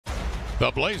The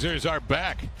Blazers are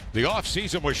back. The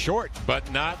offseason was short,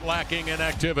 but not lacking in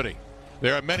activity.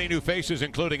 There are many new faces,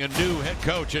 including a new head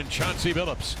coach in Chauncey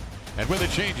Billups. And with the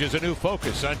changes, a new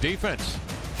focus on defense.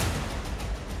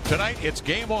 Tonight, it's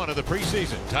game one of the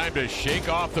preseason. Time to shake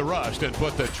off the rust and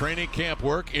put the training camp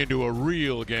work into a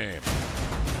real game.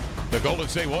 The Golden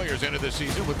State Warriors ended the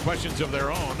season with questions of their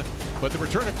own, but the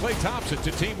return of Klay Thompson to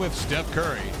team with Steph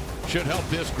Curry should help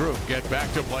this group get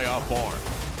back to playoff form.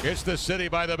 It's the city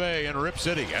by the bay in Rip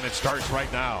City, and it starts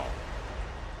right now.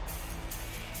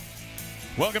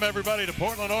 Welcome, everybody, to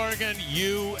Portland, Oregon,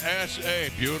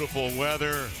 USA. Beautiful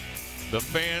weather. The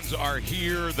fans are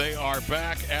here. They are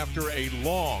back after a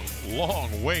long,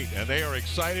 long wait, and they are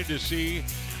excited to see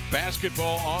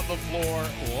basketball on the floor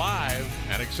live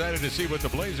and excited to see what the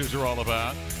Blazers are all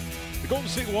about. The Golden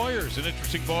State Warriors, an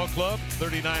interesting ball club,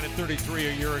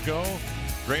 39-33 a year ago.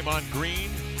 Draymond Green,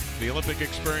 the Olympic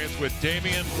experience with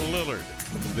Damian Lillard,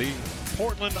 the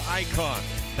Portland icon,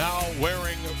 now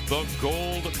wearing the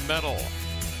gold medal.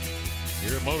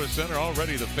 Here at Moda Center,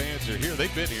 already the fans are here.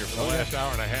 They've been here for the last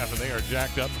hour and a half, and they are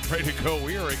jacked up and ready to go.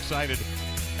 We are excited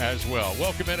as well.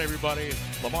 Welcome in, everybody.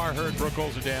 Lamar Hurd, Brooke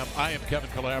Olzendam. I am Kevin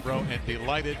Calabro, and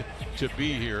delighted to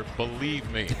be here. Believe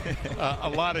me, a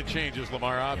lot of changes,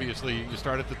 Lamar. Obviously, you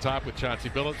start at the top with Chauncey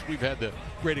Billups. We've had the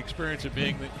great experience of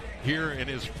being here in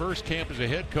his first camp as a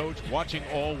head coach, watching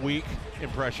all week.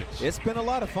 Impressions? It's been a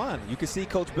lot of fun. You can see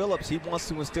Coach Billups, he wants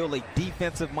to instill a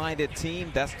defensive-minded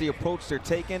team. That's the approach they're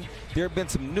taking. There have been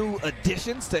some new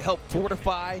additions to help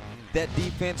fortify that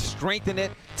defense, strengthen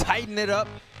it, tighten it up.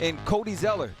 And Cody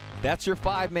Zeller, that's your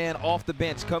five-man off the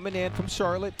bench coming in from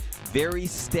Charlotte. Very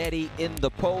steady in the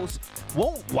post.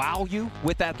 Won't wow you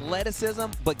with athleticism,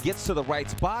 but gets to the right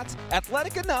spots.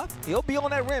 Athletic enough. He'll be on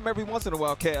that rim every once in a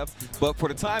while, Kev. But for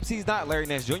the times he's not, Larry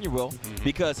Nance Jr. will,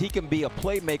 because he can be a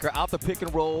playmaker out the pick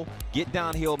and roll, get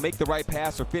downhill, make the right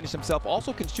pass, or finish himself.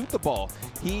 Also can shoot the ball.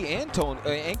 He and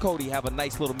Cody have a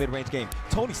nice little mid-range game.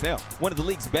 Tony Snell, one of the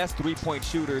league's best three-point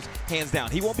shooters, hands down.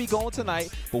 He won't be going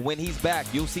tonight, but when he's back,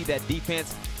 you'll see that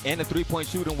defense and the three-point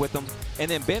shooting with him.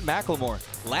 And then Ben McLemore,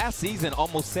 last season,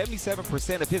 almost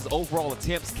 77% of his overall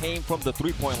attempts came from the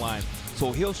three-point line.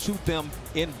 So he'll shoot them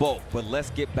in bulk. But let's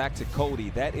get back to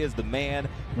Cody. That is the man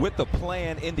with the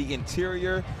plan in the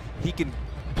interior. He can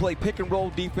play pick-and-roll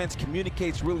defense,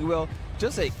 communicates really well.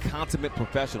 Just a consummate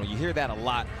professional. You hear that a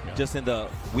lot just in the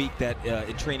week that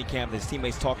in training camp, his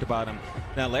teammates talked about him.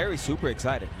 Now, Larry's super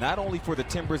excited, not only for the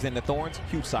Timbers and the Thorns,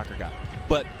 huge soccer guy,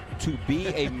 but to be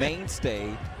a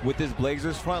mainstay with this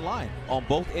Blazers front line on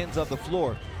both ends of the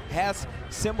floor. Has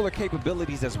similar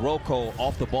capabilities as Rocco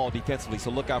off the ball defensively, so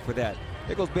look out for that.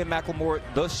 There goes Ben McLemore,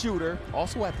 the shooter,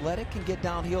 also athletic, can get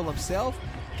downhill himself,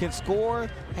 can score,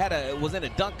 was in a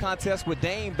dunk contest with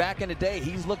Dame back in the day.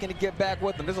 He's looking to get back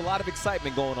with them. There's a lot of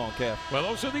excitement going on, Kev. Well,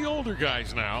 those are the older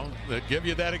guys now that give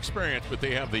you that experience, but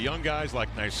they have the young guys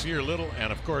like Nasir Little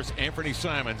and, of course, Anthony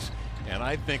Simons, and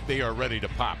I think they are ready to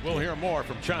pop. We'll hear more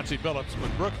from Chauncey Billups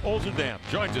when Brooke Olzendam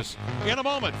joins us in a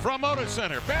moment from Moda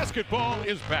Center. Basketball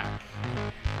is back.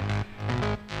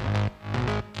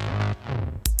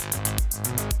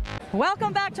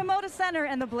 Welcome back to Moda Center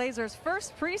and the Blazers'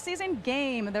 first preseason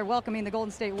game. They're welcoming the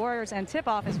Golden State Warriors, and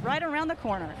tip-off is right around the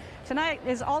corner. Tonight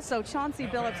is also Chauncey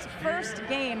Billups' first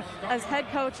game as head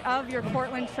coach of your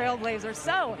Portland Trail Blazers.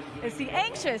 So, is he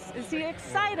anxious? Is he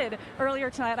excited? Earlier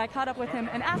tonight, I caught up with him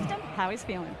and asked him how he's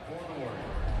feeling.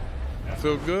 I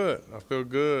feel good. I feel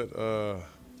good.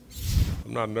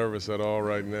 I'm not nervous at all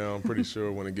right now. I'm pretty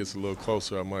sure when it gets a little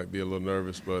closer, I might be a little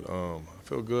nervous, but I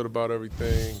feel good about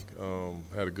everything.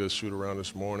 Had a good shoot around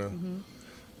this morning.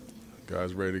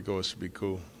 Guys ready to go. It should be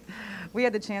cool. We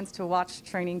had the chance to watch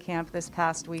training camp this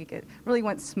past week. It really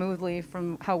went smoothly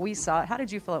from how we saw it. How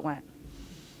did you feel it went?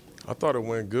 I thought it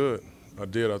went good. I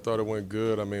did. I thought it went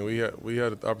good. I mean, we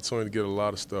had the opportunity to get a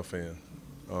lot of stuff in.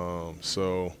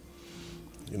 So,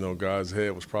 you know, guys'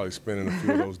 head was probably spinning a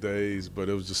few of those days, but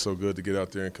it was just so good to get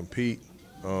out there and compete,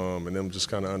 and then just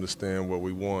kind of understand what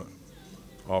we want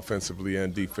offensively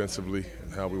and defensively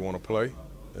and how we want to play.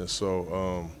 And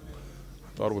so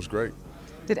I thought it was great.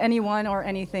 Did anyone or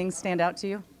anything stand out to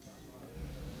you?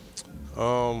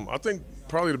 I think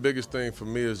probably the biggest thing for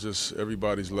me is just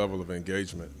everybody's level of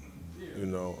engagement. You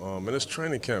know, and it's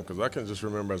training camp, because I can just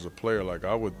remember as a player, like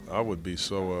I would be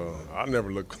so, I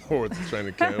never looked forward to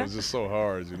training camp. It was just so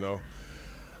hard, you know.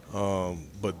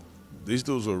 But these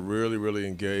dudes are really, really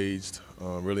engaged,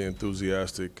 really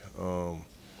enthusiastic.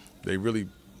 They really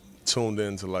tuned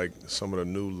into like some of the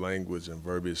new language and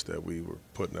verbiage that we were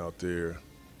putting out there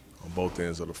on both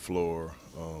ends of the floor.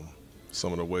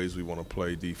 Some of the ways we want to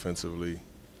play defensively,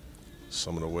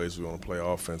 some of the ways we want to play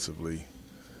offensively.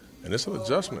 And it's an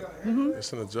adjustment.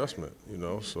 It's an adjustment, you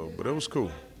know, so, but it was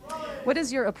cool. What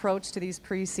is your approach to these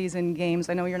preseason games?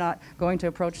 I know you're not going to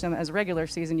approach them as regular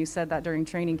season. You said that during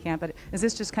training camp, but is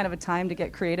this just kind of a time to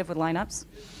get creative with lineups?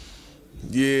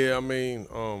 Yeah, I mean,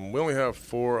 we only have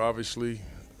 4, obviously,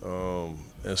 and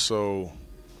so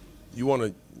you want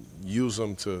to use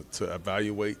them to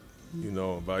evaluate, you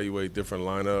know, evaluate different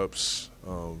lineups,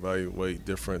 evaluate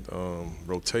different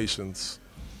rotations,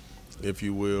 if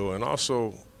you will, and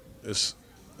also it's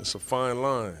a fine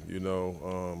line, you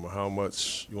know, how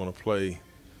much you want to play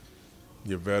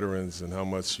your veterans and how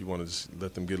much you want to just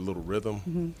let them get a little rhythm,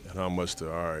 and how much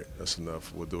to, all right, that's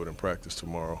enough, we'll do it in practice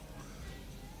tomorrow.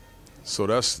 So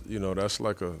that's, you know, that's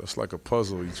like a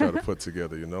puzzle you try to put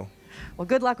together, you know. Well,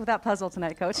 good luck with that puzzle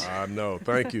tonight, Coach. I know.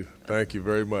 Thank you. Thank you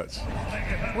very much.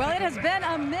 Well, it has been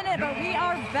a minute, but we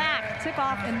are back.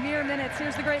 Tip-off in mere minutes.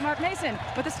 Here's the great Mark Mason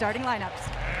with the starting lineups.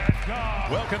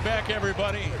 Welcome back,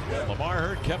 everybody. Lamar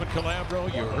heard Kevin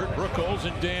Calabro. You heard Brooke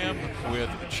Olzendam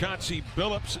with Chauncey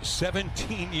Billups,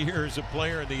 17 years a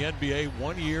player in the NBA,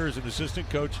 1 year as an assistant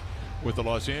coach with the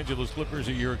Los Angeles Clippers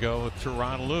a year ago, with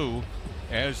Tyronn Lue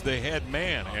as the head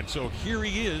man. And so here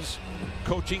he is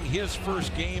coaching his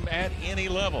first game at any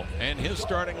level, and his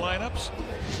starting lineups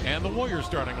and the Warriors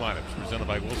starting lineups presented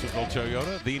by Wilsonville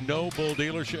Toyota, the no bull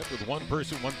dealership with one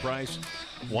person, one price,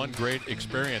 one great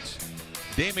experience.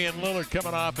 Damian Lillard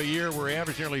coming off a year where he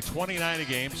averaged nearly 29 a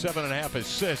game, 7.5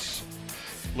 assists.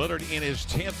 Lillard in his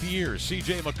 10th year.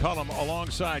 C.J. McCollum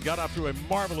alongside, got off to a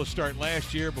marvelous start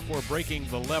last year before breaking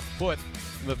the left foot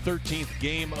in the 13th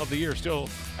game of the year. Still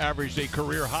averaged a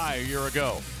career high a year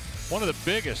ago. One of the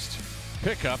biggest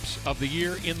pickups of the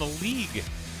year in the league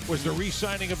was the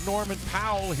re-signing of Norman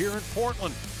Powell here in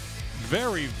Portland.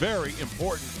 Very, very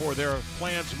important for their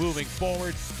plans moving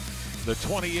forward. The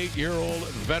 28-year-old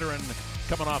veteran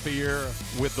coming off a year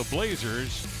with the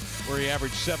Blazers, where he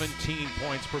averaged 17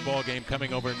 points per ball game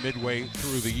coming over midway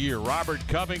through the year. Robert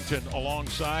Covington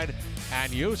alongside,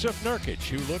 and Jusuf Nurkic,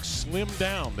 who looks slimmed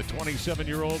down, the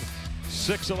 27-year-old,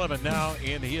 6'11", now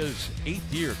in his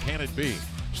 8th year. Can it be?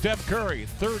 Steph Curry,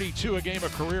 32 a game, a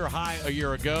career high a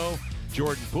year ago.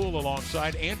 Jordan Poole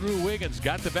alongside. Andrew Wiggins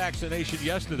got the vaccination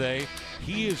yesterday.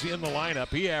 He is in the lineup.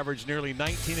 He averaged nearly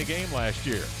 19 a game last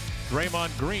year.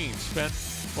 Draymond Green spent,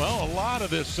 well, a lot of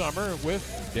this summer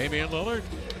with Damian Lillard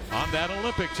on that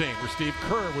Olympic team, where Steve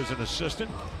Kerr was an assistant,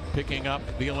 picking up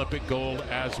the Olympic gold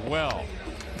as well.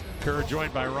 Kerr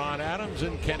joined by Ron Adams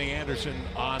and Kenny Anderson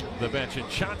on the bench. And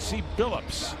Chauncey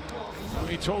Billups,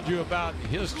 we told you about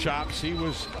his chops. He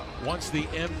was once the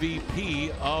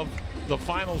MVP of the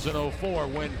finals in '04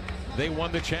 when they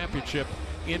won the championship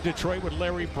in Detroit with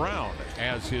Larry Brown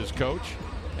as his coach.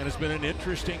 And it's been an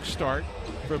interesting start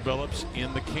for Billups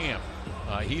in the camp.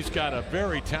 He's got a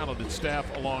very talented staff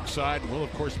alongside. We'll,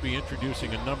 of course, be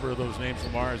introducing a number of those names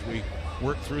from ours as we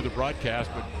work through the broadcast.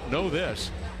 But know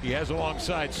this, he has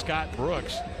alongside Scott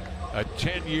Brooks, a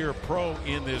 10-year pro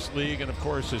in this league, and, of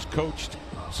course, has coached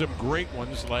some great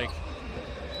ones like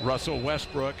Russell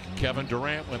Westbrook, Kevin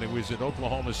Durant when he was in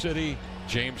Oklahoma City,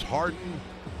 James Harden,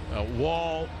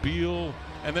 Wall, Beal,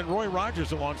 and then Roy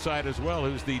Rogers alongside as well,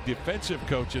 who's the defensive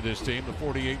coach of this team, the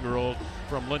 48-year-old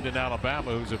from Linden,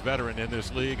 Alabama, who's a veteran in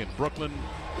this league, in Brooklyn,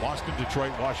 Boston,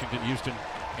 Detroit, Washington, Houston,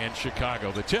 and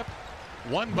Chicago. The tip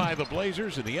won by the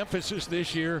Blazers, and the emphasis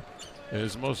this year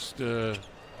is most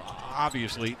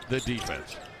obviously the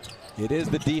defense. It is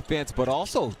the defense, but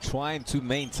also trying to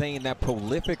maintain that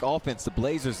prolific offense. The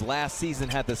Blazers last season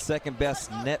had the second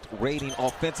best net rating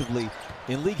offensively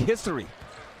in league history.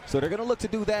 So they're going to look to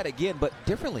do that again, but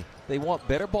differently. They want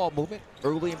better ball movement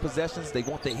early in possessions. They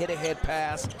want the hit-ahead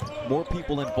pass, more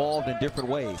people involved in different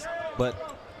ways.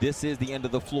 But this is the end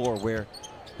of the floor where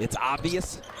it's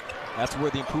obvious. That's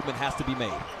where the improvement has to be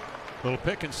made. Little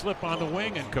pick and slip on the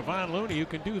wing, and Kevon Looney, you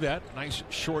can do that. Nice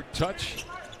short touch.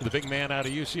 The big man out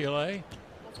of UCLA.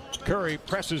 Curry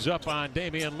presses up on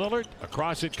Damian Lillard.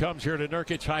 Across it comes here to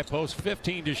Nurkic, high post,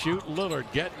 15 to shoot.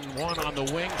 Lillard getting one on the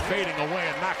wing, fading away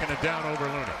and knocking it down over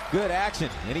Looney. Good action.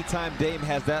 Anytime Dame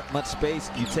has that much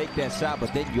space, you take that shot,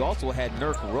 but then you also had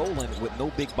Nurk rolling with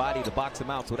no big body to box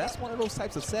him out. So that's one of those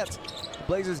types of sets. The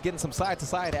Blazers getting some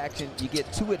side-to-side action. You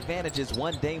get two advantages.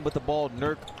 One, Dame with the ball,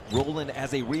 Nurk rolling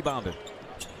as a rebounder.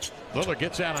 Lillard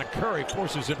gets out on Curry,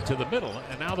 forces him to the middle,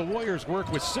 and now the Warriors work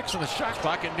with 6 on the shot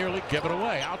clock and nearly give it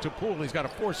away. Out to Poole, he's got to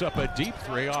force up a deep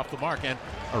three off the mark, and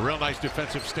a real nice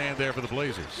defensive stand there for the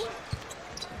Blazers.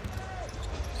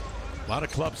 A lot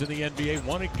of clubs in the NBA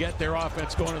want to get their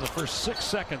offense going in the first 6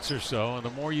 seconds or so, and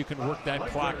the more you can work that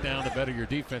clock down, the better your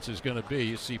defense is going to be.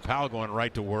 You see Powell going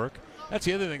right to work. That's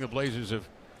the other thing the Blazers have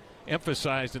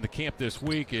emphasized in the camp this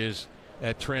week is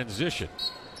at transition,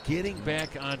 getting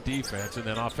back on defense, and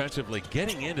then offensively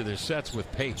getting into their sets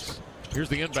with pace. Here's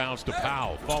the inbounds to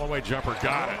Powell. Fall away jumper,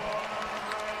 got it.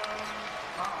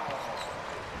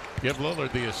 Give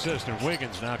Lillard the assist, and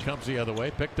Wiggins now comes the other way,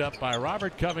 picked up by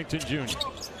Robert Covington Jr.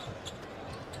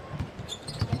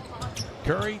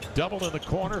 Curry doubled in the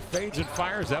corner, fades and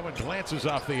fires. That one glances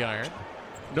off the iron.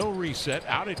 No reset.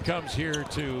 Out it comes here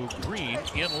to Green,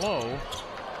 in low,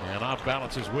 and off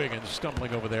balances Wiggins,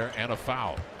 stumbling over there, and a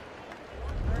foul.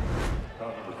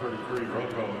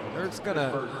 Nurk's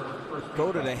gonna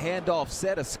go to the handoff,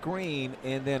 set a screen,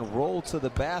 and then roll to the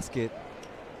basket.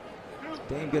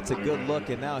 Dame gets a good look,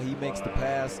 and now he makes the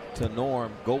pass to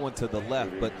Norm, going to the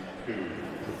left. But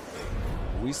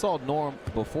we saw Norm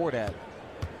before that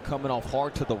coming off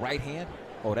hard to the right hand.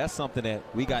 Oh, that's something that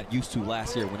we got used to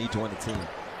last year when he joined the team.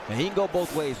 And he can go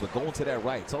both ways, but going to that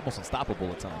right, it's almost unstoppable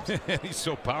at times. He's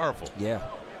so powerful. Yeah.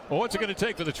 Well, what's it going to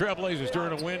take for the Trailblazers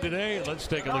during a win today? Let's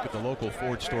take a look at the local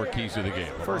Ford store keys of the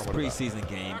game. First preseason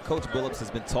game, Coach Billups has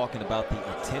been talking about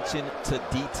the attention to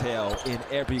detail in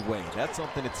every way. That's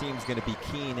something the team's going to be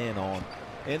keen in on.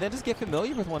 And then just get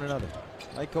familiar with one another.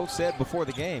 Like Coach said before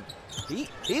the game,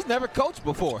 he's never coached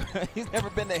before. He's never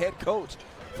been the head coach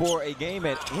for a game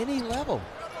at any level.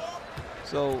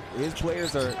 So his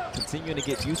players are continuing to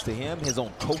get used to him, his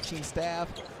own coaching staff.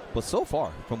 But so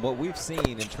far, from what we've seen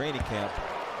in training camp,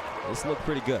 this looked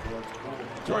pretty good.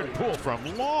 Jordan Poole from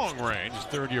long range,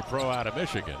 third-year pro out of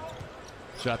Michigan.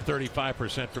 Shot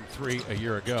 35% from three a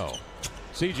year ago.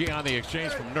 CG on the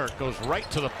exchange from Nurk, goes right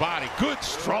to the body. Good,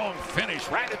 strong finish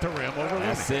right at the rim over Looney.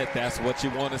 That's it. That's what you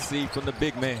want to see from the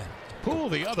big man. Poole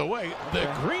the other way. The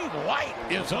green light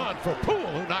is on for Poole,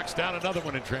 who knocks down another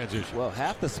one in transition. Well,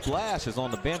 half the splash is on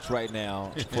the bench right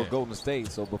now for Golden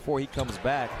State. So before he comes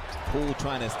back, Poole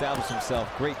trying to establish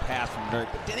himself. Great pass from Nurk,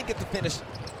 but didn't get the finish.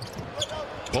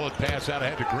 Bullet pass out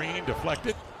ahead to Green,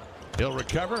 deflected. He'll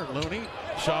recover. Looney,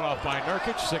 shot off by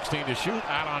Nurkic, 16 to shoot,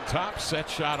 out on top, set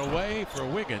shot away for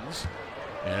Wiggins.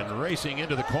 And racing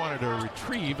into the corner to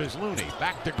retrieve is Looney.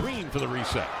 Back to Green for the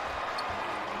reset.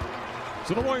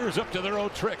 So the Warriors up to their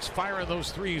old tricks, firing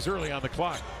those threes early on the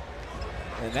clock.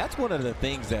 And that's one of the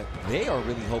things that they are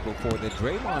really hoping for, that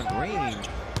Draymond Green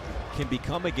can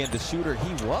become again the shooter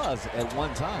he was at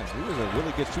one time. He was a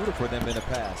really good shooter for them in the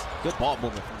past. Good ball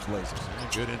movement from the Blazers.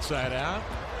 Good inside out.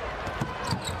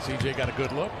 CJ got a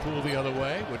good look. Poole the other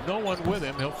way. With no one with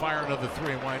him, he'll fire another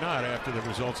three, and why not after the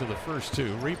results of the first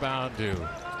two. Rebound to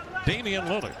Damian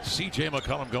Lillard. CJ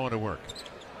McCollum going to work.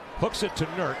 Hooks it to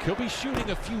Nurk. He'll be shooting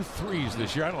a few threes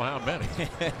this year. I don't know how many.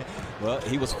 Well,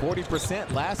 he was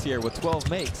 40% last year with 12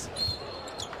 makes.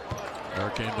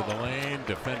 Nurk into the lane,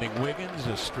 defending Wiggins.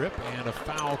 A strip and a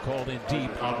foul called in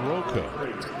deep on Rocco.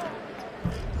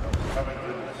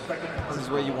 This is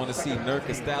where you want to see Nurk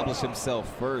establish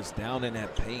himself first, down in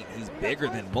that paint. He's bigger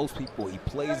than most people he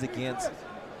plays against.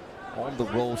 On the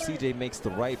roll, CJ makes the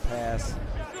right pass.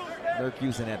 Nurk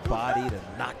using that body to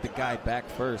knock the guy back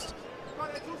first.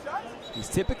 He's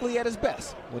typically at his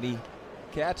best when he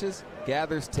catches,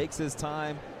 gathers, takes his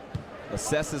time,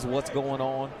 assesses what's going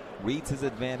on, reads his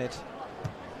advantage,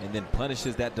 and then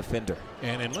punishes that defender.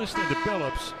 And in listening to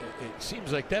Billups, it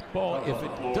seems like that ball, if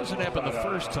it doesn't happen the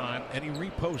first time and he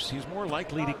reposts, he's more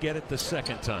likely to get it the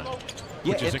second time,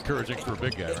 which is encouraging for a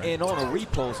big guy, right? And on a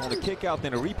repost, on a kick out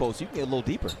than a repost, you can get a little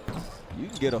deeper. You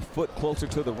can get a foot closer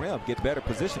to the rim, get better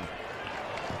positioning.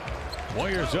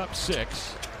 Warriors up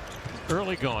 6.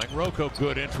 Early going. Rocco,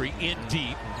 good entry in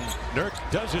deep. Nurk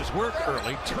does his work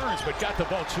early, turns, but got the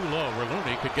ball too low where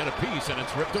Looney could get a piece, and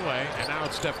it's ripped away. And now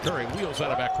it's Steph Curry, wheels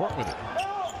out of backcourt with it.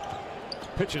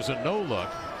 Pitches a no-look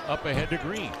up ahead to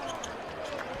Green.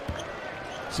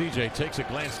 CJ takes a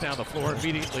glance down the floor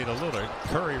immediately to Lillard.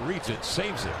 Curry reads it,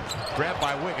 saves it. Grabbed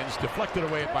by Wiggins, deflected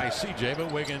away by CJ, but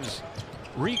Wiggins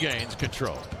regains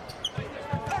control.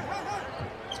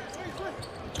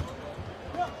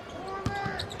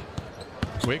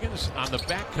 Wiggins on the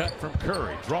back cut from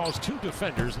Curry. Draws two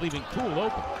defenders, leaving Poole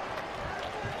open.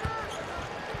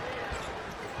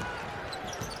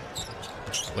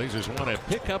 Blazers want to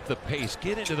pick up the pace,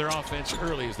 get into their offense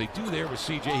early as they do there with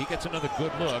CJ. He gets another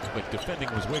good look, but defending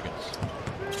was Wiggins.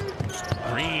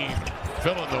 Green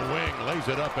filling the wing, lays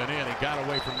it up and in. He got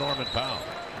away from Norman Powell.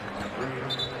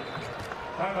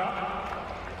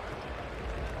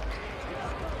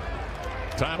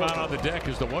 Timeout on the deck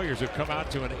as the Warriors have come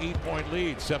out to an 8-point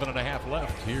lead. 7.5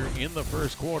 left here in the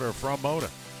first quarter from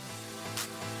Moda.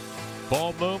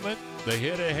 Ball movement, the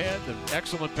hit ahead, the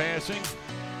excellent passing.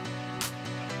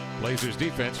 Blazers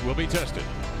defense will be tested.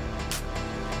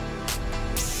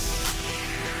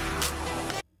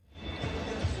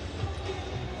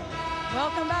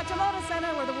 Welcome back back to Moda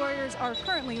Center, where the Warriors are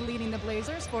currently leading the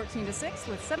Blazers 14-6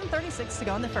 with 7:36 to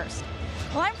go in the first.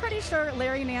 Well, I'm pretty sure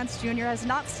Larry Nance Jr. has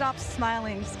not stopped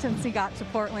smiling since he got to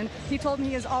Portland. He told me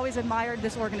he has always admired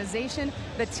this organization,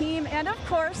 the team, and of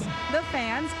course, the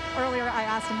fans. Earlier, I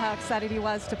asked him how excited he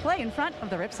was to play in front of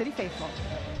the Rip City faithful.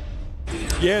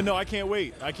 Yeah, no, I can't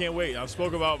wait. I can't wait. I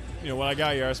spoke about, when I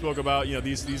got here, I spoke about,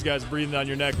 these guys breathing down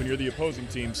your neck when you're the opposing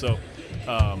team. So,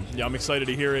 yeah, I'm excited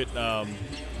to hear it,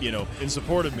 in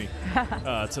support of me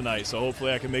tonight. So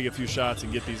hopefully I can make a few shots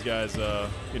and get these guys,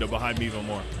 behind me even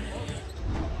more.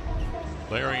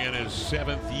 Larry in his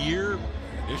 7th year.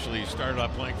 Initially he started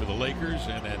off playing for the Lakers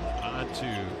and then on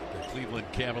to the Cleveland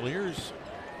Cavaliers,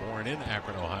 born in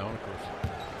Akron, Ohio. And of course,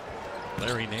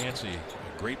 Larry Nance,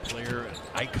 a great player, an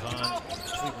icon in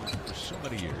Cleveland for so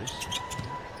many years.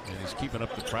 And he's keeping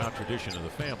up the proud tradition of the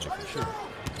family for sure.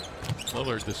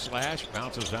 Lillard the slash,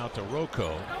 bounces out to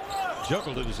Rocco.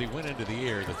 Juggled it as he went into the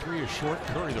air. The three is short.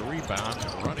 Curry the rebound,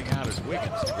 and running out is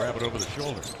Wiggins to grab it over the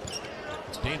shoulder.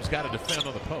 Dame's got to defend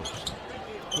on the post.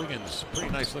 Wiggins, pretty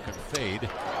nice looking fade, and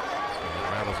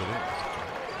it rattles it in.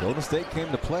 Golden State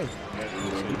came to play.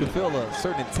 You can feel a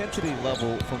certain intensity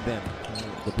level from them.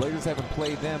 The Blazers haven't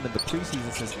played them in the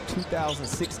preseason since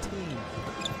 2016.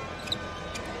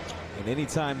 And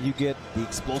anytime you get the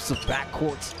explosive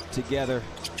backcourts together,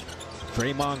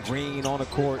 Draymond Green on the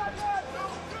court,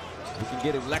 you can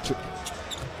get electric.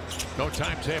 No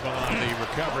timetable on the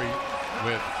recovery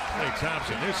with Klay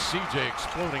Thompson. This CJ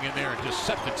exploding in there and just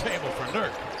set the table for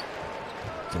Nurk.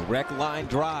 Direct line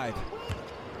drive.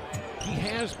 He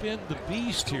has been the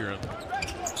beast here in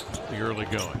the early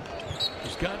going.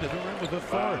 He's gotten to the rim with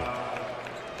authority.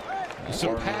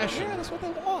 Some passion. Yeah, that's what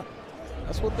they want.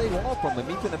 That's what they want from him.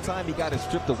 Even the time he got it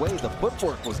stripped away, the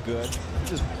footwork was good. He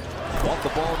just walked the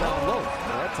ball down low.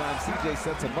 That time CJ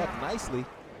sets him up nicely.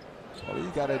 All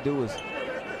you got to do is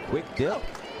quick dip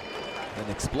and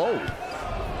explode.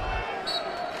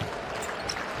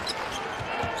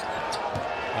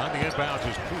 On the inbounds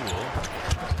is Poole.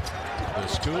 The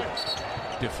scoop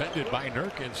defended by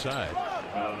Nurk inside.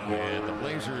 And the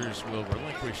Blazers will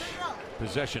relinquish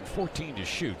possession. 14 to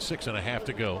shoot, 6.5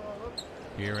 to go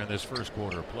here in this first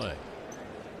quarter of play.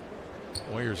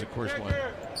 Warriors, of course, won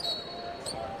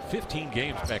 15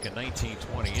 games back in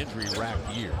 1920,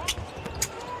 injury-racked year.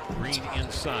 Green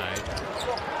inside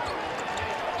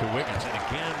to Wiggins, and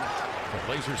again, the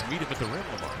Blazers meet him at the rim.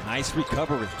 Lamar. Nice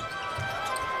recovery.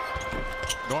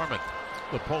 Norman,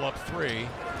 the pull-up three.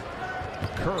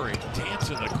 Curry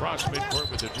dancing across midcourt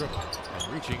with the dribble.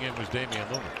 And reaching in was Damian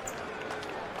Lillard.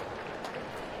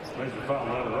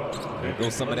 There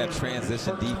goes some of that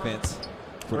transition defense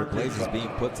for the Blazers being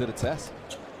put to the test.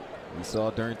 We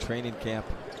saw during training camp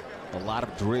a lot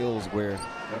of drills where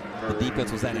the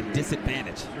defense was at a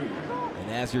disadvantage.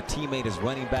 And as your teammate is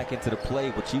running back into the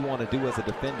play, what you want to do as a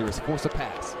defender is force a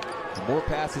pass. The more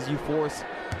passes you force,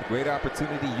 the greater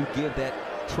opportunity you give that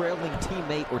trailing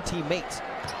teammate or teammates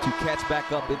to catch back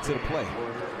up into the play.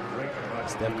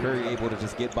 Steph Curry able to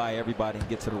just get by everybody and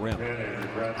get to the rim.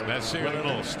 Nasir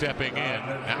Little stepping in,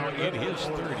 now in his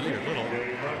 3rd year. Little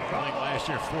playing last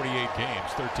year 48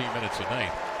 games, 13 minutes a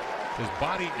night. His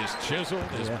body is chiseled,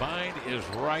 his mind is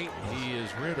right. He is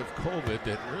rid of COVID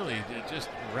that really just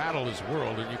rattled his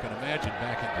world. And you can imagine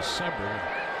back in December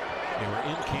when they were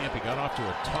in camp, he got off to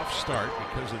a tough start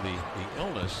because of the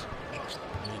illness.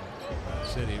 And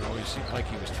said he always seemed like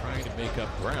he was trying to make up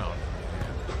ground.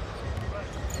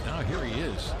 Now here he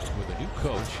is with a new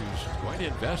coach who's going to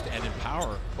invest and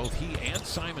empower both he and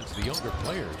Simons, the younger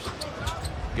players.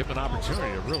 Give them an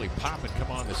opportunity to really pop and come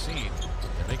on the scene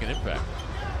and make an impact.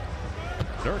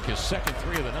 Nurk, his 2nd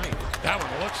three of the night. That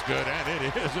one looks good, and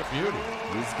it is a beauty.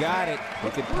 He's got it. He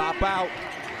can pop out,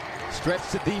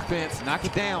 stretch the defense, knock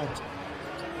it down.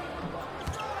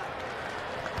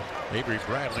 Avery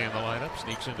Bradley in the lineup,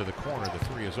 sneaks into the corner. The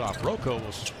three is off. Rocco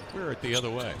will square it the other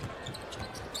way.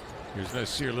 Here's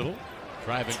Nasir Little,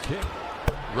 driving kick.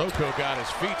 Rocco got his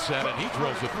feet set, and he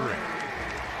drills the three.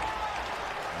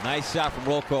 Nice shot from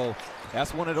Rocco.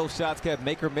 That's one of those shots, Kev,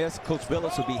 make or miss. Coach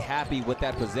Billups would be happy with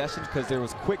that possession because there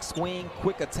was quick swing,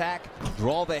 quick attack,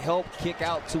 draw the help, kick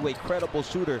out to a credible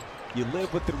shooter. You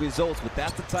live with the results, but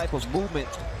that's the type of movement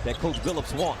that Coach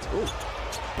Billups wants. Ooh.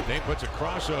 Dame puts a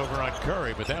crossover on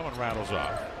Curry, but that one rattles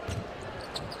off.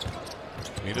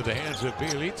 Into the hands of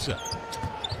Bielitsa.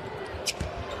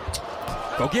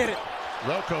 Go get it.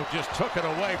 Rocco just took it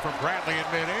away from Bradley in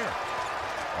midair.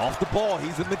 Off the ball,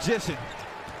 he's a magician.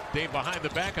 Dame behind the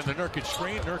back on the Nurkic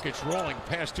screen. Nurkic rolling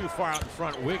pass too far out in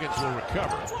front. Wiggins will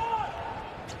recover.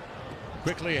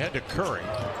 Quickly ahead to Curry.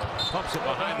 Pumps it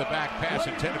behind the back pass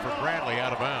intended for Bradley,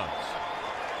 out of bounds.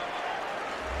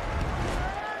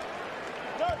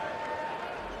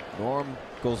 Norm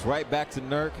goes right back to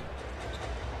Nurk.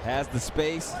 Has the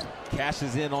space,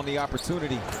 cashes in on the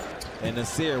opportunity. And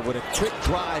Nasir with a quick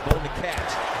drive on the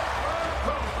catch.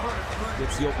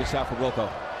 Gets the open shot for Rocco.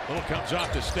 Little comes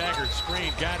off the staggered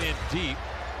screen, got in deep,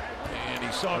 and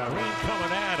he saw Green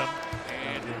coming at him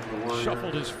and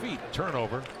shuffled his feet.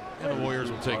 Turnover, and the Warriors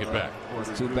will take it back.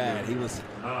 It's too bad. He was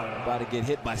about to get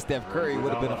hit by Steph Curry.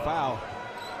 Would have been a foul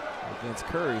against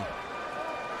Curry.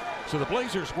 So the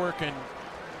Blazers working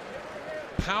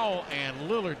Powell and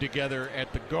Lillard together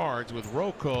at the guards with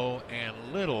Rocco and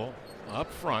Little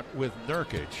up front with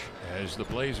Nurkic, as the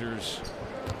Blazers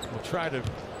will try to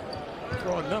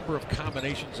throw a number of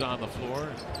combinations on the floor.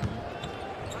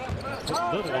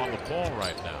 Put Little on the ball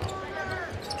right now.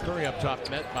 Curry up top,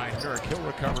 met by Nurk. He'll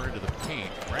recover into the paint.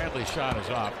 Bradley's shot is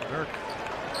off. Nurk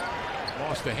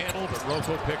lost the handle, but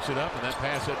Rocco picks it up, and that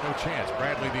pass had no chance.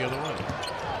 Bradley the other one.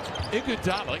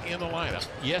 Iguodala in the lineup.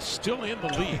 Yes, still in the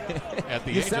lead at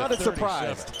the age of 37. You sounded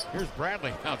surprised. Here's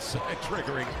Bradley outside,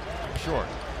 triggering short.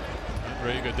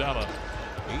 Andre Iguodala,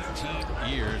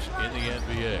 18 years in the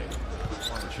NBA.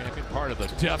 Former champion, part of the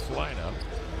depth lineup.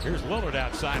 Here's Lillard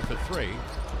outside for three.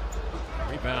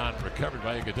 Rebound recovered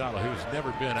by Iguodala, who's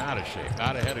never been out of shape.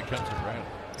 Out ahead it comes to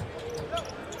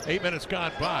Bradley. 8 minutes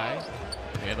gone by,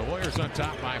 and the Warriors on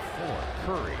top by 4.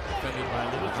 Curry defended by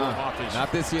Lillard. Off his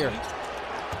Not this year.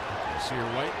 Nasir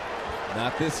White.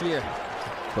 Not this year.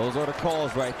 Those are the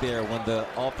calls right there. When the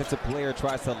offensive player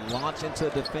tries to launch into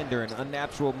a defender in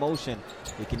unnatural motion,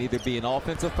 it can either be an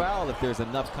offensive foul if there's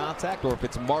enough contact, or if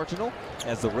it's marginal,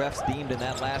 as the refs deemed in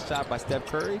that last shot by Steph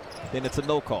Curry, then it's a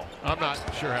no call. I'm not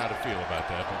sure how to feel about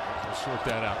that, but we'll sort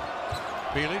that out.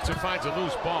 Bielitsa finds a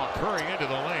loose ball. Curry into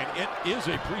the lane. It is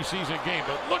a preseason game,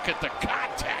 but look at the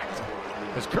contact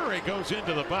as Curry goes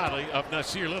into the body of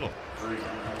Nasir Little.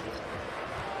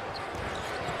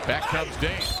 Back comes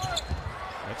Dane.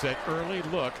 That's that early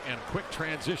look and quick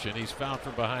transition. He's fouled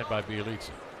from behind by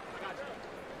Bielitsa.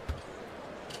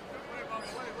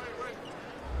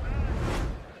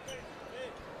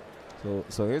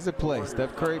 So here's a play.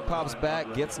 Steph Curry pops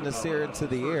back, gets Nasir into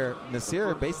the air.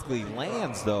 Nasir basically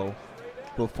lands, though,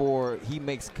 before he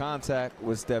makes contact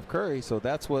with Steph Curry. So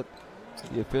that's what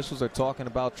the officials are talking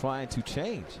about trying to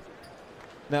change.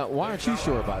 Now, why aren't you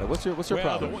sure about it? What's your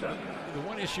problem? The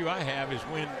one issue I have is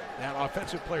when that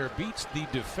offensive player beats the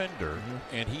defender,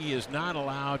 and he is not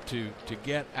allowed to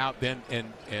get out then,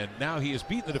 and now he has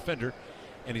beaten the defender,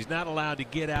 and he's not allowed to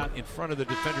get out in front of the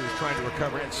defender who's trying to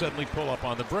recover and suddenly pull up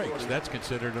on the brakes. That's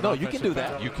considered an offensive you can do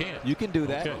foul. that. You can. You can do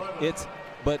that. Okay.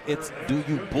 But do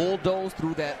you bulldoze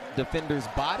through that defender's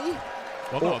body?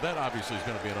 Well, no, that obviously is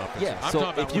going to be an offensive. Yeah, I'm so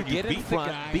talking about if you when get in beat front,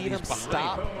 the guy beat and him, he's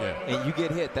stop, and you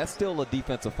get hit, that's still a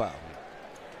defensive foul.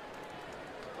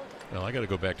 Well, I got to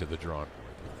go back to the drawing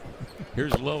board.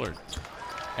 Here's Lillard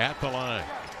at the line.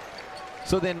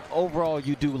 So then overall,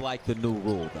 you do like the new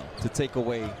rule, though, to take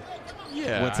away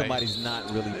when somebody's not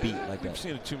really beat like that. I've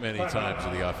seen it too many times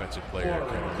of the offensive player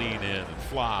kind of lean in and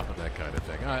flop and that kind of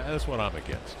thing. That's what I'm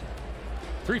against.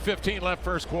 3:15 left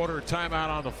first quarter, timeout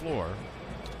on the floor.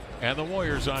 And the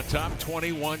Warriors on top,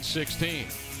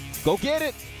 21-16. Go get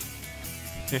it.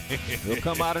 He'll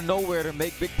come out of nowhere to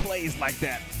make big plays like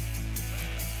that.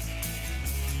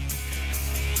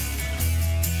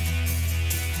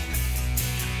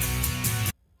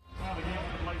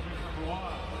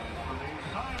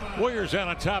 Warriors out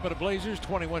on top of the Blazers,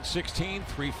 21-16.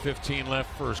 3:15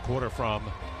 left first quarter from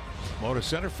Moda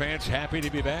Center. Fans happy to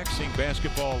be back, seeing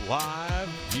basketball live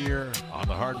here on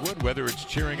the hardwood, whether it's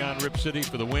cheering on Rip City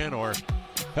for the win or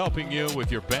helping you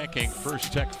with your banking.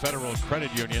 First Tech Federal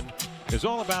Credit Union is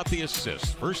all about the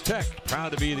assist. First Tech,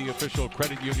 proud to be the official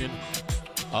credit union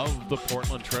of the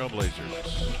Portland Trail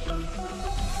Blazers.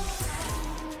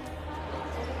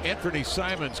 Anthony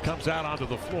Simons comes out onto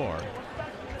the floor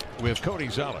with Cody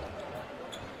Zeller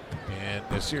and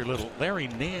Nasir Little. Larry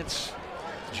Nance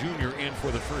Jr. in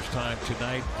for the first time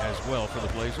tonight as well for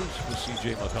the Blazers, with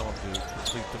C.J. McCollum to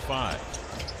complete the 5.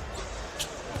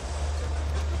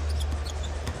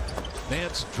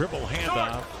 Nance dribble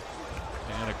handoff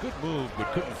and a good move,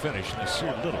 but couldn't finish.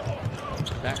 Nasir Little.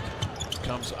 Back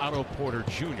comes Otto Porter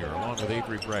Jr. along with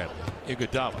Avery Bradley.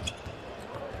 Iguodala.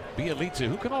 Bielitsa,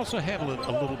 who can also handle it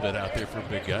a little bit out there for a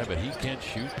big guy, but he can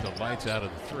shoot the lights out of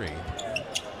the 3.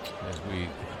 As we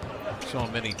saw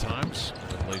many times,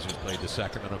 the Blazers played the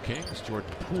Sacramento Kings. Jordan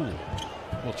Poole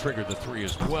will trigger the 3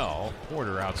 as well.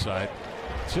 Porter outside.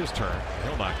 It's his turn.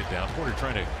 He'll knock it down. Porter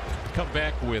trying to come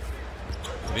back with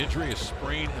an injury, a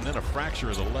sprain, and then a fracture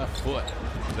of the left foot.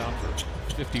 He's out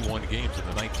for 51 games in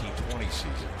the 1920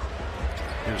 season.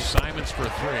 Here's Simons for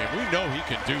three. We know he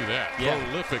can do that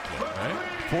prolifically, right?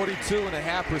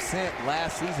 42.5%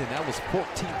 last season. That was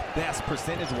 14th best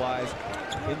percentage-wise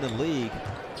in the league.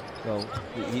 So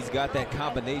he's got that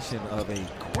combination of a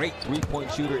great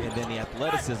three-point shooter and then the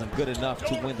athleticism good enough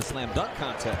to win the slam dunk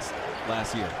contest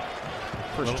last year.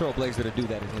 First Trailblazer to do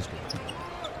that in history.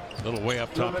 Little way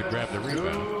up top to grab the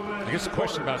rebound. I guess the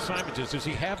question about Simons is, does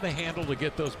he have the handle to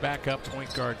get those backup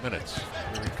point guard minutes?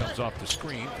 Here he comes off the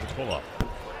screen for the pull-up.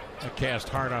 That cast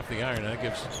hard off the iron. That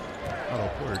gives Otto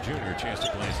Porter Jr. a chance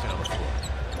to glance down the floor.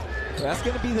 That's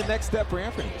going to be the next step for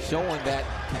Anthony, showing that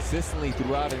consistently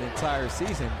throughout an entire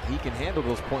season, he can handle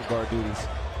those point guard duties.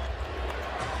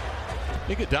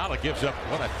 Iguodala gives up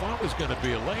what I thought was going to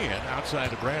be a lay-in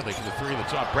outside of Bradley for the three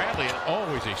that's off. Bradley,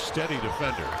 always a steady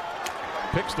defender,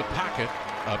 picks the pocket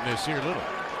of Nasir Little.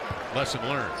 Lesson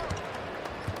learned.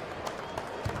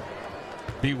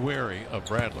 Be wary of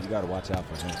Bradley. You got to watch out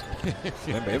for him.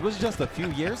 Remember, it was just a few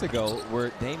years ago where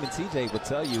Dame and CJ would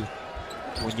tell you,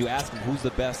 when you ask him who's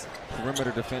the best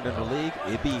perimeter defender in the league,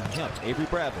 it'd be him, Avery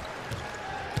Bradley.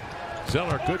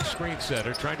 Zeller, good screen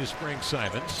setter, trying to spring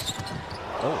Simons.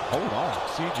 Oh, hold on.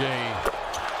 CJ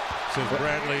says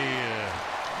Bradley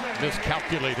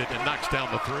miscalculated and knocks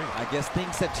down the three. I guess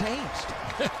things have changed.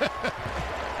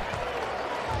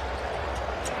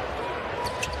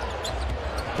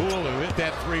 Poole, who hit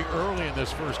that three early in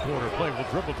this first quarter play, will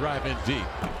dribble drive in deep.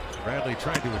 Bradley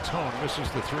trying to atone, misses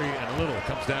the three, and Little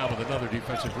comes down with another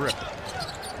defensive grip.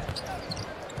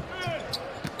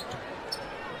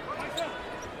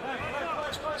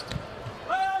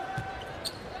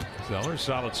 Zeller,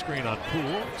 solid screen on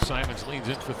Poole. Simons leans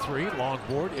in for three. Long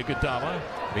board. Iguodala.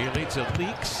 Bielitsa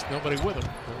leaks. Nobody with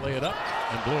him. He'll lay it up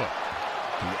and blew it.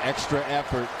 The extra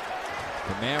effort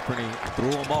from Anthony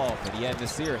threw him off, and he had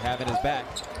Nasir having his back.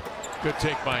 Good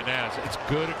take by Naz. It's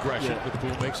good aggression, but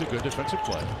Poole makes a good defensive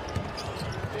play.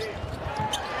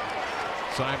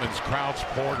 Simons crowds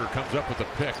Porter, comes up with the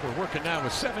pick. We're working now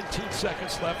with 17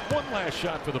 seconds left. One last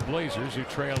shot for the Blazers, who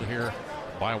trail here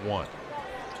by one.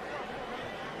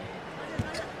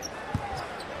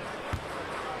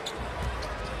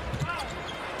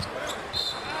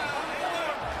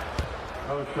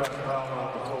 Another shot foul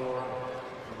on the floor.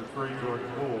 Number 3,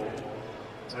 Jordan Poole.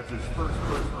 That's his first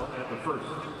personal and the first.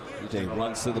 DJ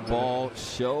runs to the ball,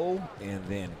 show, and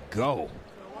then go.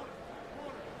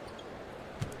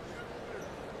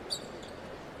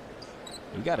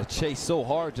 You got to chase so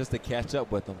hard just to catch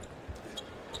up with him.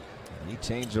 He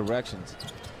changed directions.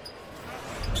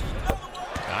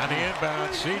 On the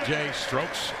inbound, CJ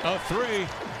strokes a three.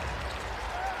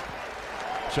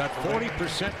 Shot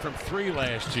 40% from three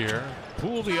last year.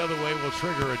 Poole the other way will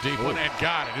trigger a deep one, and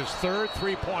got it. His third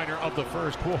three-pointer of the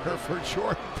first quarter for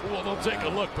Jordan Poole. Don't take a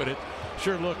look, but it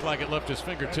sure looked like it left his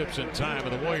fingertips in time.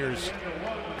 And the Warriors,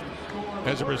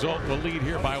 as a result, will lead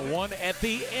here by one at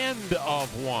the end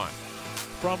of one.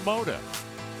 From Moda.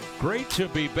 Great to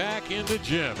be back in the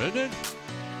gym, isn't it?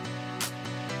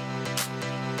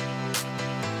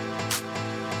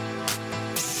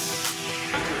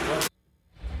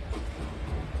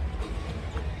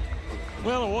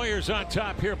 Well, the Warriors on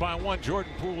top here by one.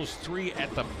 Jordan Poole's three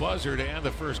at the buzzer to end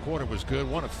the first quarter was good.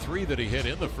 One of three that he hit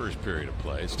in the first period of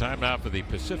play. It's time now for the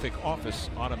Pacific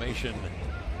Office Automation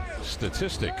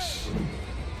statistics.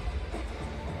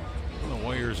 The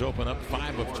Warriors open up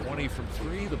 5 of 20 from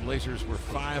three. The Blazers were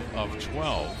 5 of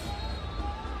 12.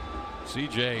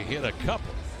 CJ hit a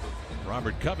couple.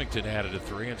 Robert Covington added a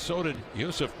three, and so did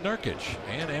Yusuf Nurkic,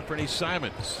 and Anthony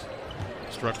Simons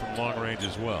struck from long range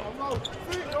as well.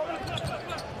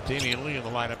 Damian Lee in the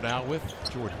lineup now with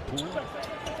Jordan Poole.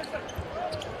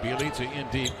 Bielitsa in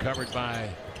deep, covered by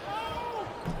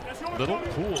Little.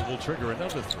 Poole will trigger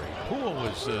another three. Poole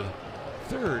was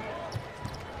third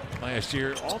last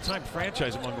year, all-time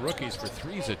franchise among rookies for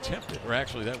threes attempted. Or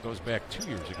actually, that goes back 2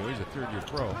 years ago. He's a third-year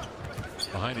pro.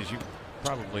 Behind, as you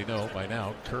probably know by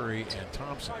now, Curry and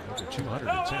Thompson, over 200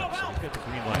 attempts. So he's got the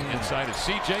green light inside as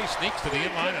CJ sneaks to the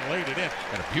inline and laid it in.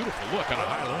 And a beautiful look on a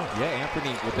high low. Yeah,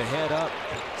 Anthony with the head up.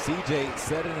 CJ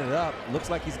setting it up. Looks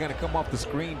like he's going to come off the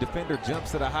screen. Defender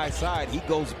jumps to the high side. He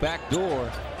goes back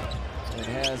door and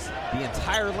has the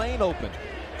entire lane open.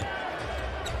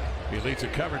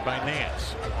 Bielitsa covered by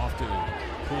Nance. Off to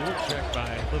Poole, checked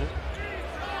by Little.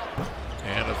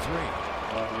 And a three.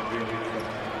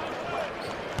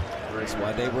 That's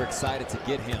why they were excited to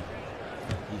get him.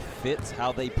 He fits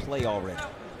how they play already.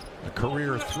 A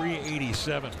career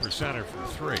 387% from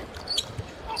three.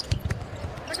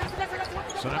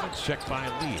 Simons checked by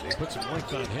Lee. They put some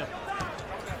length on him.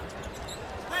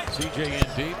 CJ in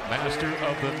deep, master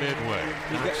of the midway.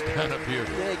 That's kind of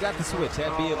beautiful. Yeah, he got the switch.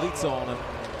 Had Bielitsa on him.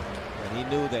 And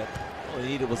he knew that all he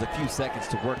needed was a few seconds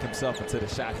to work himself into the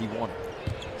shot he wanted.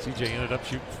 CJ ended up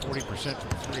shooting 40%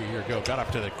 from 3 a year ago. Got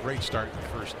off to that great start in the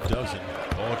first dozen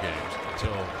ball games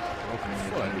until broken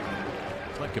foot.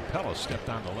 Clint Capella stepped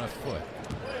on the left foot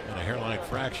and a hairline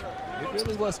fracture. It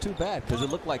really was too bad because it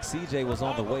looked like CJ was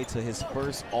on the way to his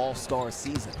first All-Star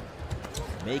season.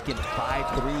 Making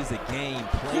 5 threes a game,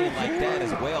 playing like that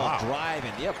as well, wow.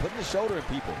 Driving, yeah, putting the shoulder in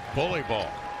people. Bully ball.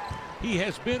 He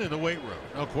has been in the weight room,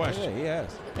 no question. Yeah, he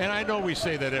has. And I know we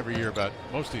say that every year about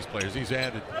most of these players. He's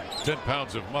added 10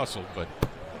 pounds of muscle, but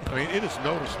I mean, it is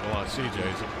noticeable on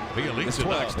CJ's. He at least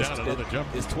knocks down another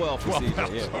jumper. It's 12 for CJ,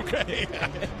 pounds. yeah. Okay.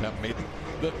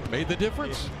 That made the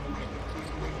difference.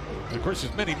 And of course,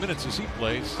 as many minutes as he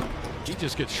plays, he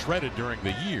just gets shredded during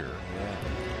the year. Yeah.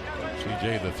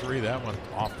 CJ the 3, that one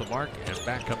off the mark, and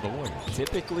back come the Warriors.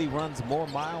 Typically runs more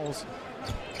miles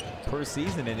per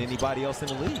season than anybody else in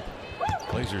the league.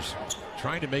 Blazers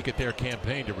trying to make it their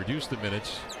campaign to reduce the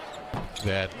minutes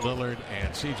that Lillard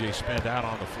and CJ spend out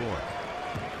on the floor.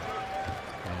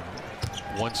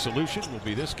 And one solution will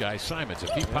be this guy, Simons. If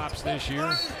he pops this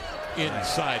year,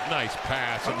 inside, nice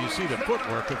pass, and you see the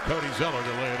footwork of Cody Zeller to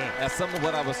lay it in. That's some of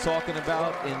what I was talking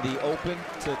about in the open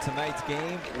to tonight's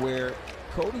game, where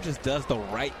Cody just does the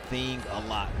right thing a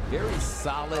lot. Very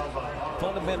solid,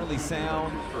 fundamentally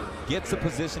sound, gets a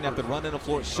position after running the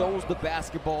floor, shows the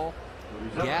basketball,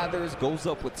 gathers, goes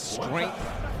up with strength,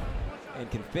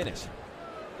 and can finish.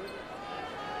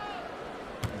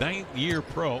 9th year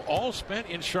pro, all spent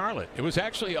in Charlotte. It was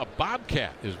actually a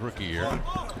Bobcat his rookie year. And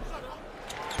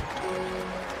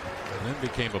then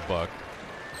became a Buck.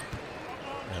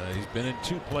 He's been in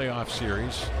 2 playoff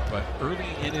series, but early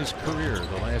in his career,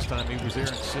 the last time he was there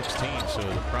in 16. So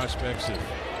the prospects of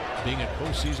being in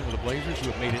postseason with the Blazers,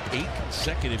 who have made it 8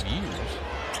 consecutive years,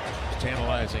 is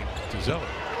tantalizing to Zeller.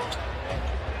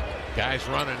 Guys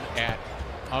running at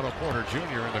Otto Porter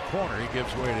Jr. in the corner. He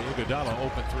gives way to Iguodala.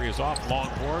 Open 3 is off. Long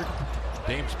board.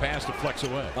 Dame's pass to flex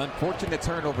away. Unfortunate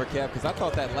turnover, Kev, because I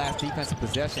thought that last defensive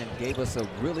possession gave us a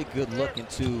really good look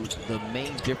into the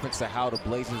main difference to how the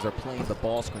Blazers are playing the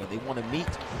ball screen. They want to meet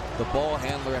the ball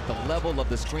handler at the level of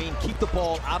the screen, keep the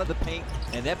ball out of the paint,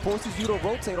 and that forces you to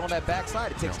rotate on that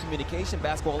backside. It takes communication,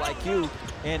 basketball IQ,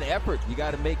 and effort. You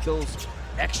got to make those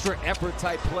extra effort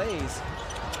type plays.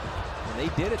 And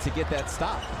they did it to get that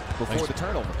stop before the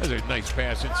turnover. That's a nice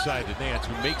pass inside to Nance,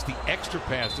 who makes the extra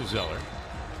pass to Zeller.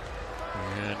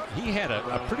 And he had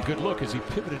a pretty good look as he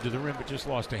pivoted to the rim, but just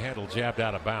lost a handle, jabbed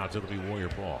out of bounds. It'll be Warrior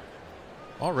ball.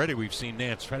 Already we've seen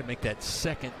Nance try to make that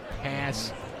second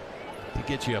pass to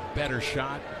get you a better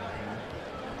shot.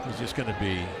 It's just going to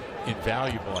be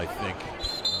invaluable, I think,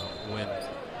 when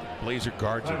Blazer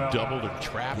guards are doubled or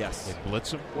trapped. Yes. They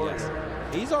blitz him. Yes.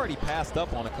 He's already passed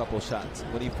up on a couple shots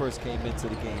when he first came into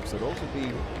the game. So those would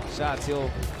be shots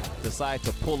he'll decide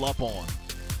to pull up on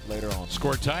later on.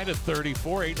 Score tied at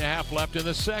 34, 8.5 left in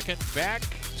the second. Back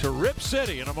to Rip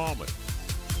City in a moment.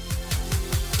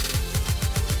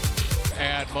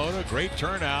 At Mona, great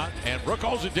turnout, and Brooke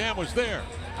Olzendam was there.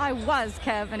 I was,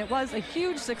 Kev, and it was a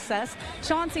huge success.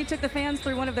 Chauncey took the fans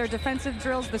through one of their defensive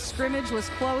drills. The scrimmage was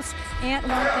close. Ant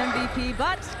won MVP,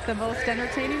 but the most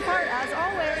entertaining part, as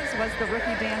always, was the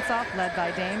rookie dance-off led by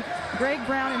Dame. Greg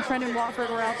Brown and Trendon Watford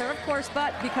were out there, of course,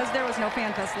 but because there was no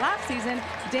fan fest last season,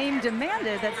 Dame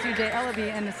demanded that CJ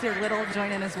Ellaby and Nasir Little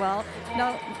join in as well.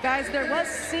 Now, guys, there was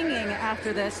singing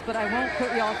after this, but I won't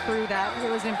put y'all through that.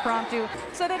 It was impromptu,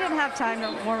 so they didn't have time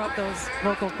to warm up those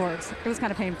vocal cords. It was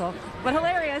kind of painful, but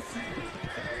hilarious.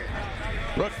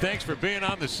 Brooke, thanks for being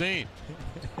on the scene.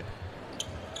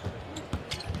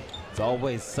 It's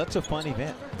always such a fun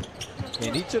event.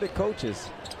 And each of the coaches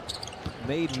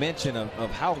made mention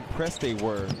of how impressed they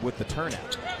were with the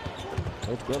turnout.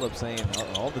 Coach Billups saying,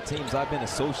 all the teams I've been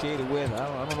associated with,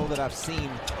 I don't know that I've seen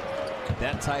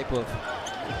that type of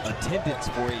attendance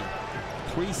for a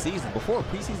preseason, before a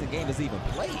preseason game is even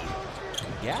played.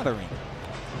 Gathering.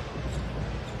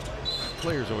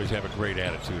 Players always have a great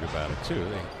attitude about it, too.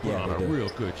 They put on a real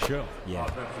good show. Yeah.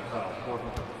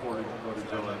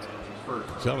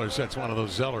 Zeller sets one of those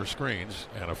Zeller screens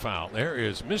and a foul. There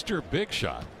is Mr. Big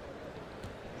Shot,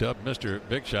 dubbed Mr.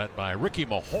 Big Shot by Ricky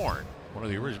Mahorn, one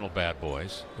of the original Bad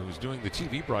Boys, who was doing the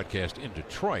TV broadcast in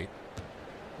Detroit.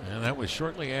 And that was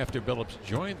shortly after Billups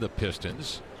joined the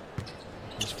Pistons.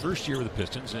 His first year with the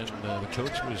Pistons, and the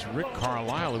coach was Rick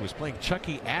Carlisle, who was playing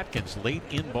Chucky Atkins late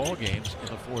in ball games in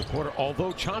the fourth quarter,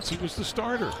 although Chauncey was the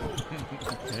starter.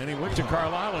 And he went to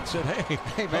Carlisle and said,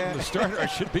 hey man, I'm the starter. I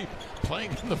should be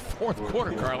playing in the fourth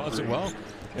quarter. Carlisle said, well,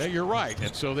 yeah, you're right.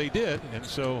 And so they did. And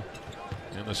so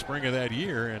in the spring of that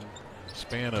year, and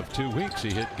span of 2 weeks.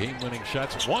 He hit game-winning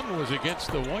shots. One was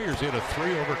against the Warriors. He hit a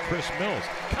 3 over Chris Mills.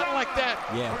 Kind of like that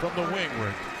from the wing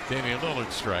where Damian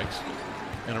Lillard strikes.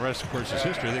 And the rest, of course, is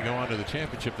history. They go on to the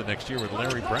championship the next year when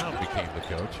Larry Brown became the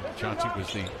coach. Chauncey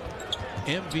was the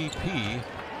MVP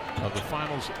of the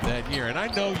finals that year. And I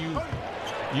know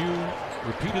you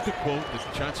repeated the quote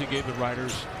that Chauncey gave the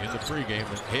writers in the pregame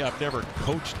that, hey, I've never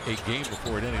coached a game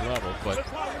before at any level. But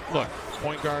look,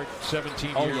 point guard,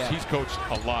 17 years, he's coached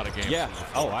a lot of games. Yeah.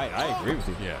 Oh, I agree with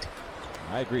you. Yeah.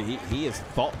 I agree. He has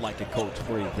thought like a coach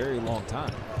for a very long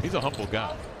time. He's a humble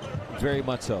guy. Very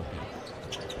much so.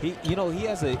 He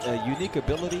has a unique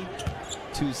ability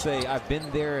to say, I've been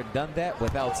there and done that,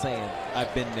 without saying,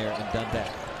 I've been there and done that.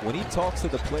 When he talks to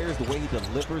the players, the way he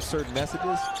delivers certain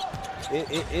messages,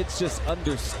 it's just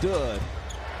understood.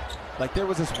 Like there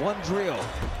was this one drill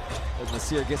as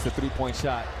Nasir gets the three-point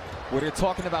shot where they're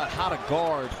talking about how to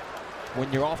guard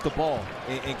when you're off the ball.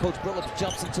 And Coach Billups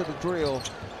jumps into the drill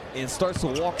and starts to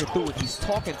walk it through it. He's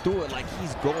talking through it like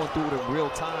he's going through it in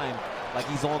real time, like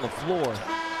he's on the floor.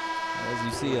 As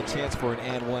you see, a chance for an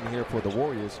and one here for the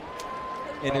Warriors.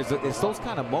 And it's those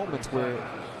kind of moments where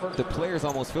the players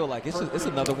almost feel like it's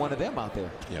another one of them out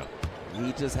there. Yeah.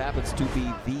 He just happens to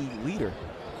be the leader.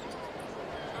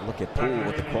 Look at Poole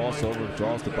with the crossover,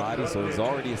 draws the body, so he's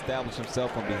already established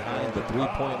himself from behind the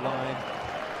three-point line.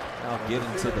 Now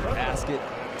getting to the basket.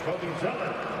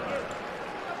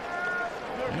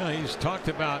 Yeah, he's talked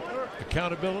about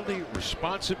accountability,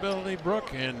 responsibility,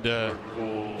 Brooke, and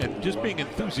just being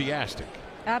enthusiastic.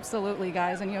 Absolutely,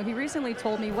 guys. And, he recently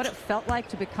told me what it felt like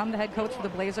to become the head coach for the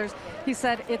Blazers. He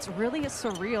said, it's really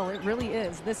surreal. It really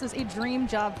is. This is a dream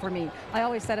job for me. I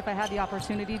always said if I had the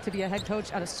opportunity to be a head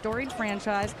coach at a storied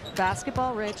franchise,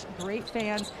 basketball rich, great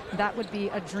fans, that would be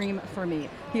a dream for me.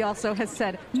 He also has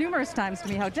said numerous times to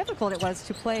me how difficult it was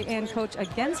to play and coach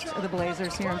against the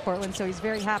Blazers here in Portland. So he's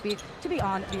very happy to be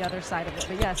on the other side of it.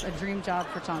 But yes, a dream job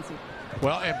for Chauncey.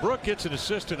 Well, and Brooke gets an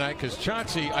assist tonight because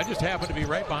Chauncey, I just happened to be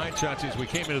right behind Chauncey as we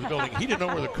came into the building. He didn't know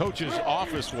where the coach's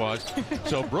office was.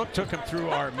 So Brooke took him through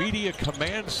our media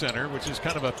command center, which is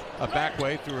kind of a back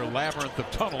way through a labyrinth of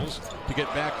tunnels to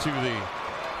get back to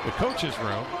the coach's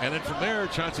room. And then from there,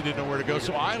 Chauncey didn't know where to go.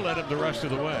 So I led him the rest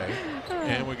of the way.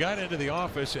 And we got into the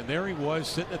office, and there he was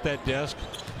sitting at that desk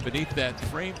beneath that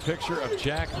framed picture of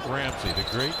Jack Ramsey, the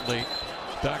great late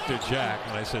Dr. Jack.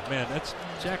 And I said, man, that's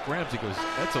Jack Ramsey. He goes,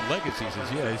 that's a legacy. He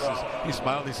says, yeah. He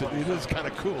smiled. He said, it is kind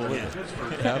of cool. Yeah.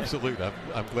 Absolutely.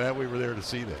 I'm glad we were there to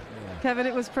see that. Kevin,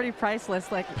 it was pretty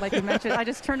priceless. Like you mentioned, I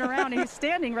just turned around and he's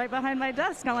standing right behind my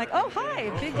desk. I'm like, oh, hi,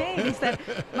 big game. He said,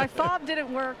 my fob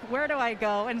didn't work. Where do I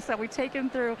go? And so we take him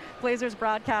through Blazers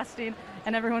broadcasting,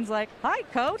 and everyone's like, hi,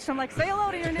 coach. I'm like, say hello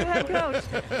to your new head coach.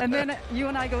 And then you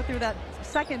and I go through that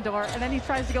second door, and then he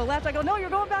tries to go left. I go, no, you're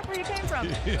going back where you came from.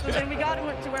 So then we got him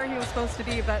to where he was supposed to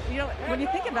be. But, when you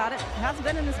think about it, he hasn't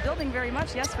been in this building very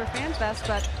much, yes, for Fan Fest,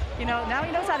 but, now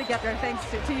he knows how to get there, thanks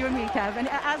to you and me, Kev. And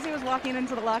as he was walking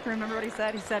into the locker room, remember what he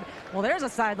said? He said, well, there's a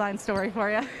sideline story for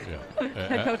you. Yeah.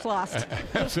 Head coach lost.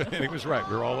 And he was right.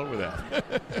 We're all over that.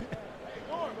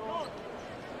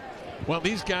 Well,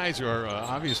 these guys are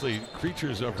obviously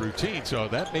creatures of routine, so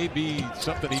that may be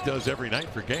something he does every night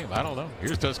for game. I don't know.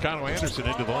 Here's Toscano Anderson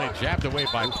into the lane, jabbed away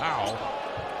by Powell.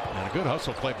 And a good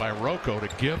hustle play by Rocco to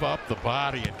give up the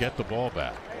body and get the ball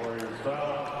back.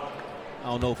 I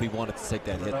don't know if he wanted to take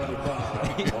that hit.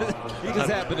 He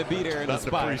just happened to be there in the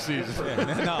spot. Not the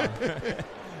preseason. No.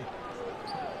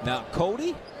 Now,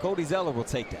 Cody Zeller will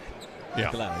take that.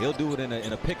 Yeah. He'll do it in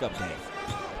a pickup game.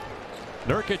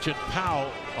 Nurkic and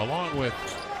Powell, along with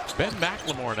Ben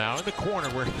McLemore now in the corner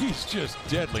where he's just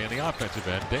deadly in the offensive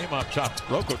end. Dame up top.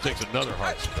 Rocco takes another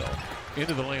hard spill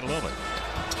into the lane a little bit.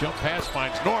 Jump pass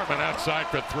finds Norman outside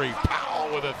for three.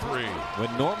 Powell with a three.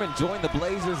 When Norman joined the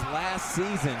Blazers last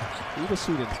season, he was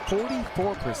shooting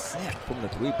 44% from the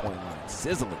three-point line.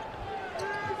 Sizzling.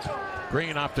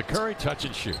 Green off to Curry, touch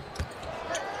and shoot.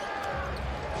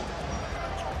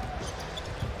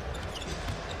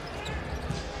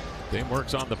 Dame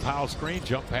works on the Powell screen,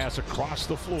 jump pass across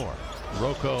the floor.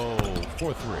 Rocco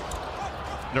for three.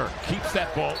 Nurk keeps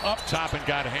that ball up top and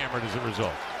got hammered as a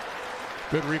result.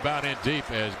 Good rebound in deep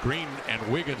as Green and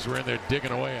Wiggins were in there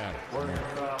digging away at it.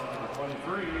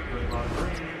 23, Green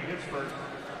hits first,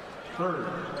 third,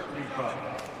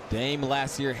 Dame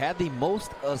last year had the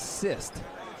most assists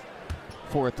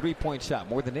for a three-point shot,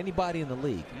 more than anybody in the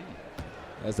league.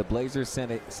 As the Blazers set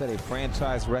a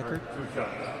franchise record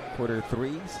for their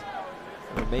threes.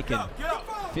 They're making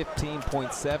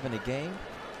 15.7 a game.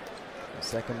 The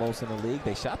second most in the league.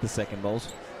 They shot the second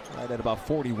most, right at about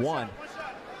 41.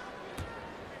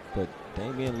 But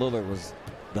Damian Lillard was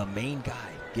the main guy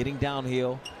getting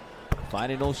downhill,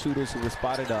 finding those shooters who were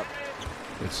spotted up.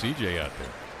 It's CJ out there.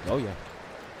 Oh, yeah.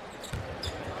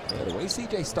 Yeah, the way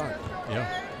CJ started. Yeah.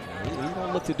 He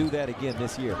don't look to do that again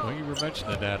this year. Well, you were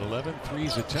mentioning that 11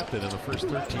 threes attempted in the first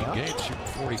 13 games, shooting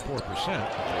 44%.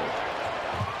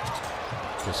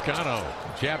 Toscano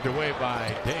jabbed away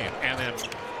by Dame, and then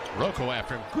Rocco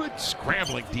after him. Good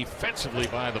scrambling defensively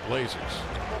by the Blazers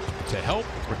to help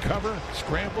recover,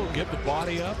 scramble, get the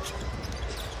body up.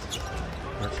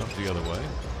 There comes the other way.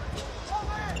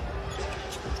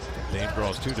 Dame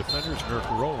draws two defenders. Nurk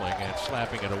rolling, and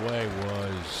slapping it away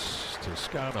was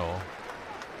Toscano.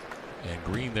 And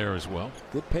Green there as well.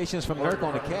 Good patience from Nurk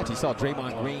on the catch. He saw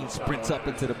Draymond Green sprints up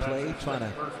into the play, trying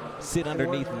to sit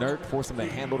underneath Nurk, force him to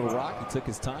handle the rock. He took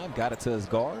his time, got it to his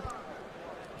guard,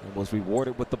 and was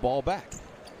rewarded with the ball back.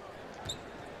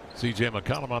 C.J.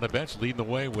 McCollum on the bench leading the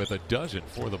way with a dozen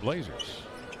for the Blazers.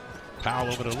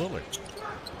 Powell over to Lillard.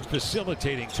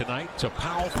 Facilitating tonight to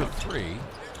Powell for three.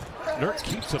 Nurk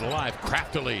keeps it alive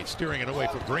craftily, steering it away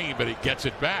from Green, but he gets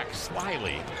it back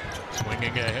slyly.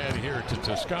 Swinging ahead here to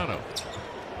Toscano.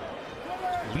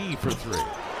 Lee for three.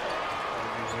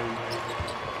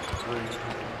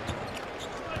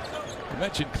 You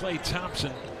mentioned Klay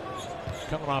Thompson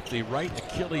coming off the right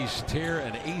Achilles tear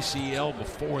and ACL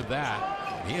before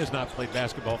that. He has not played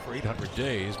basketball for 800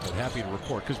 days, but happy to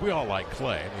report, because we all like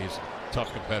Klay. I mean, he's a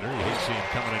tough competitor. You hate seeing him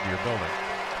coming into your building,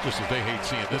 just as they hate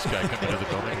seeing this guy come into the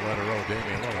building, let alone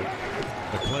Damian Lillard.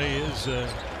 But Klay is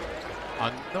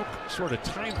on no sort of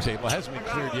timetable. Hasn't been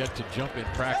cleared yet to jump in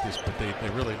practice, but they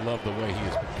really love the way he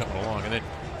is coming along. And then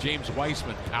James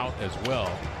Wiseman out as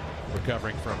well,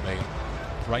 recovering from a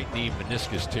right knee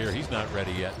meniscus tear. He's not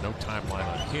ready yet. No timeline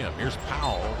on him. Here's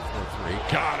Powell for three.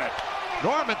 Got it.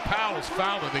 Norman Powell's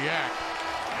fouled in the act.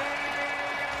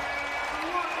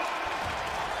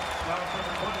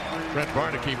 Brett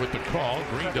Barnaky with the call.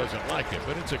 Green doesn't like it,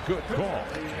 but it's a good call.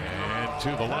 And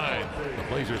to the line, the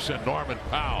Blazers send Norman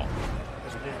Powell.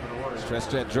 Stretch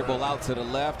that dribble out to the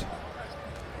left.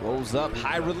 Rolls up,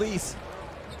 high release.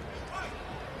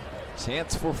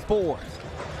 Chance for four.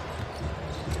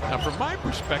 Now, from my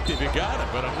perspective, you got it,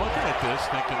 but I'm looking at this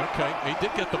thinking, okay, he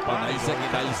did get the body.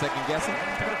 Now you second guessing?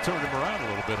 Kind of turned him around a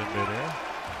little bit in midair.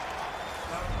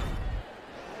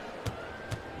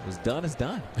 What's done is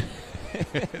done.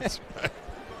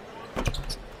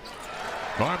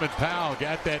 Norman Powell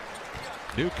got that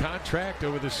new contract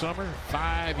over the summer,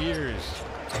 5 years.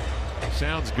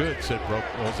 Sounds good, said Broke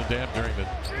Rosendam during the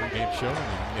pregame show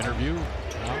and the interview.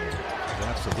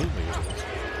 Absolutely.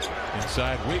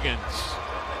 Inside Wiggins.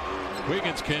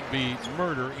 Wiggins can be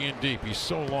murder in deep. He's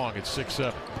so long at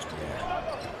 6'7".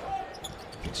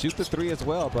 Can shoot the three as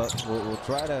well, but we'll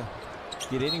try to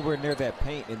get anywhere near that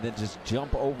paint and then just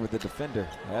jump over the defender.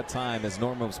 That time, as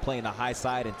Norman was playing the high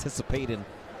side, anticipating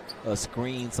a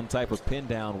screen, some type of pin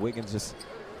down, Wiggins just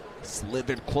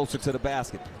slithered closer to the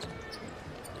basket.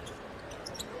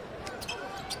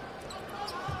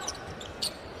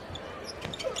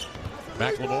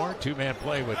 McLemore, two-man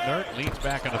play with Nurk, leans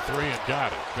back on a three and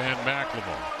got it. Ben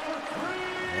McLemore.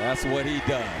 That's what he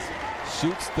does.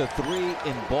 Shoots the three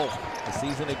in bulk. The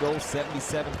season ago,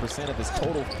 77% of his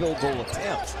total field goal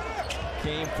attempts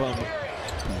came from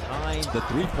behind the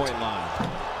three-point line.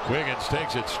 Wiggins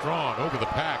takes it strong over the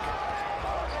pack.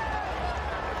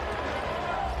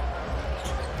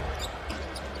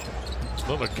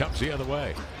 Lillard comes the other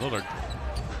way. Lillard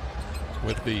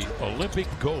with the Olympic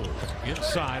gold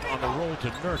inside on the roll to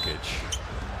Nurkic.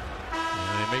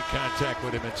 And they make contact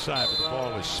with him inside, but the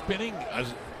ball was spinning,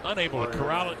 unable to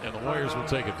corral it, and the Warriors will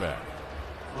take it back.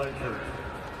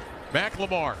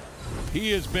 McLemore, he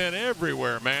has been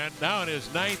everywhere, man. Now in his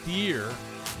 9th year,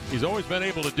 he's always been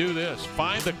able to do this.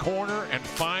 Find the corner and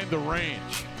find the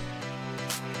range.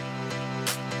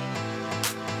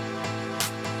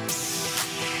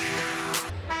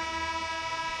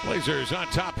 Blazers on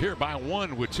top here by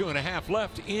 1 with 2.5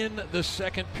 left in the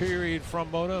second period from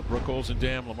Moda. Brooke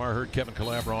Olzendam, Lamar Hurd, Kevin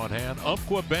Calabro on hand.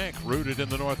 Umpqua Bank, rooted in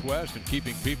the Northwest and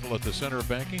keeping people at the center of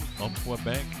banking. Umpqua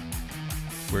Bank,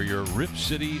 we're your Rip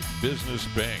City business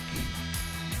bank.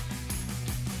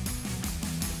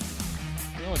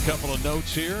 Well, a couple of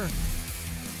notes here.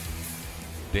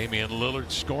 Damian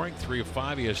Lillard scoring 3 of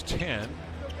 5. He has 10.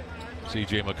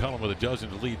 C.J. McCollum with a dozen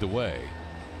to lead the way.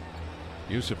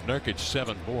 Yusuf Nurkic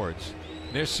 7 boards.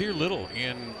 Nasir Little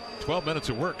in 12 minutes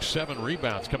of work, 7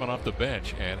 rebounds coming off the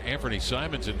bench. And Anthony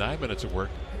Simons in 9 minutes of work,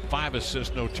 5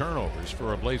 assists, no turnovers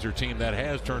for a Blazer team that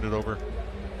has turned it over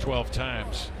 12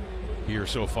 times here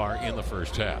so far in the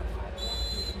first half.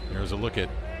 Here's a look at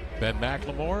Ben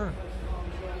McLemore.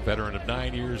 Veteran of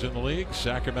 9 years in the league.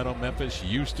 Sacramento, Memphis,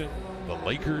 Houston, the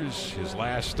Lakers, his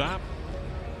last stop.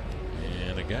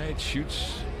 And a guy that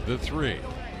shoots the three.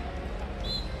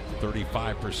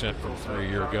 35% from 3 a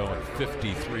year ago in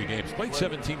 53 games. Played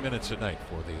 17 minutes a night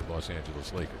for the Los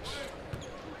Angeles Lakers.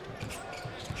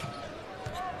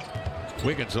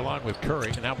 Wiggins along with Curry,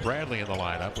 and now Bradley in the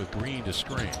lineup with Green to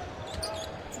screen.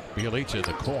 Bjelica in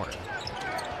the corner.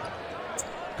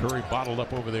 Curry bottled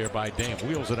up over there by Dame.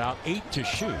 Wheels it out, 8 to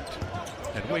shoot.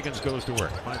 And Wiggins goes to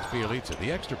work. Finds Bjelica.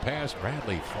 The extra pass,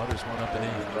 Bradley flutters one up and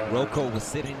in. Rocco was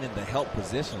sitting in the help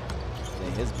position,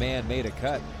 and his man made a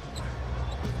cut.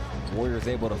 Warriors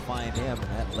able to find him, and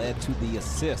that led to the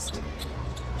assist.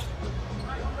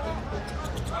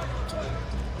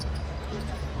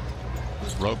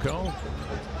 Rocco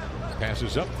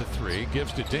passes up the three,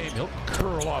 gives to Dame. He'll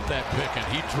curl off that pick, and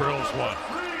he drills one.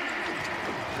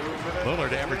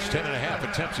 Lillard averaged 10.5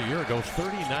 attempts a year ago,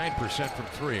 39% from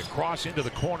three. Across into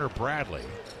the corner, Bradley.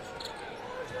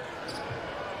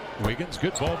 Wiggins,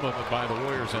 good ball movement by the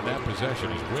Warriors in that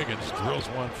possession as Wiggins drills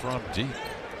one from deep.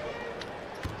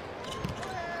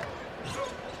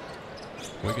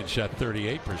 Wiggins shot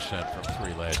 38% from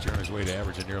three last year on his way to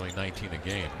averaging nearly 19 a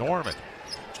game. Norman.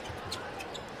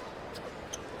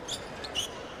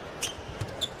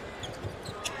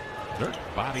 Dirk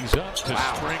bodies up to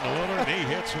string Lillard. He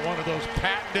hits one of those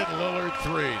patented Lillard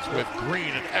threes with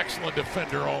Green, an excellent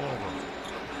defender all over.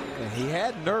 And he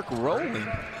had Nurk rolling,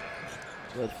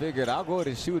 but figured I'll go ahead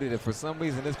and shoot it. If for some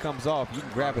reason this comes off, you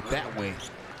can grab it that way.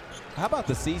 How about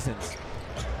the seasons?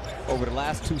 Over the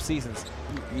last 2 seasons,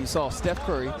 you saw Steph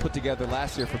Curry put together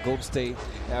last year for Golden State,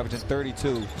 averaging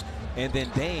 32, and then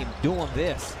Dame doing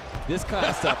this kind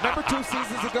of stuff. Remember 2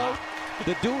 seasons ago,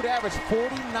 the dude averaged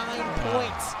 49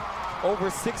 points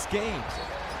over 6 games.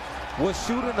 Was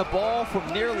shooting the ball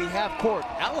from nearly half court.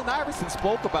 Allen Iverson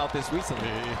spoke about this recently.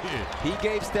 He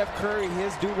gave Steph Curry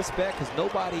his due respect because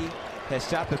nobody has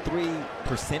shot the three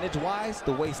percentage-wise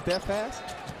the way Steph has.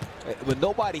 But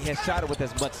nobody has shot it with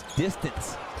as much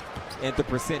distance and the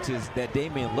percentages that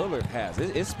Damian Lillard has.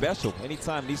 It's special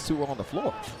anytime these two are on the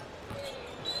floor.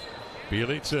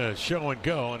 Bjelica show and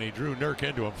go, and he drew Nurk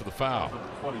into him for the foul.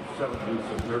 27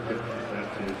 Nurk,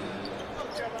 that's his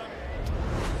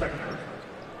second.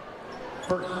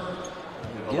 First.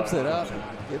 Gives it up,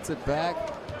 gets it back.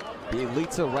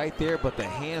 Bjelica right there, but the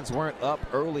hands weren't up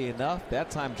early enough.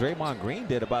 That time Draymond Green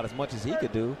did about as much as he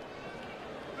could do.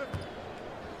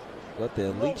 But the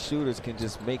elite shooters can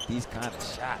just make these kind of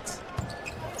shots.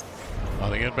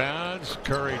 On the inbounds,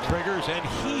 Curry triggers, and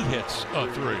he hits a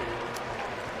three.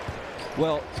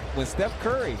 Well, when Steph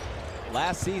Curry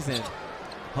last season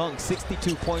hung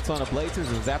 62 points on the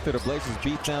Blazers, it was after the Blazers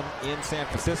beat them in San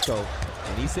Francisco.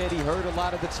 And he said he heard a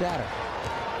lot of the chatter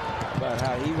about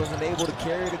how he wasn't able to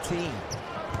carry the team.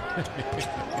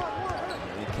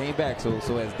 He came back. So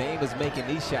as Dame is making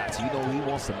these shots, you know he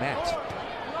wants to match.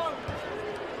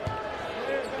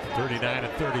 39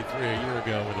 and 33 a year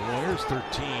ago with the Warriors.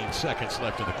 13 seconds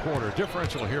left in the quarter.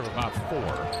 Differential here of about 4.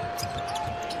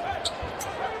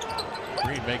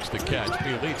 Green makes the catch.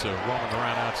 Bjelica rolling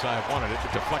around outside, wanted it,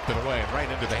 but deflected away and right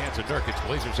into the hands of Nurkic.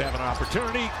 Blazers have an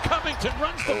opportunity. Covington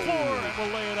runs the floor and will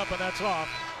lay it up, and that's off.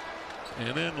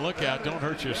 And then look out, don't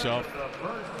hurt yourself.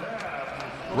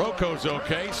 Rocco's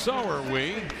okay, so are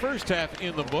we. First half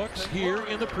in the books here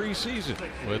in the preseason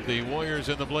with the Warriors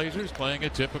and the Blazers playing a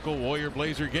typical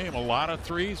Warrior-Blazer game. A lot of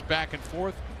threes back and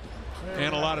forth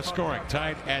and a lot of scoring,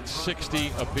 tied at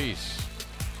 60 apiece.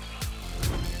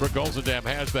 Brooke Olzendam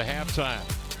has the halftime.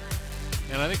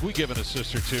 And I think we give an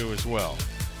assist or two as well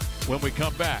when we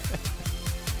come back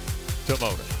to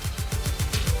Moda.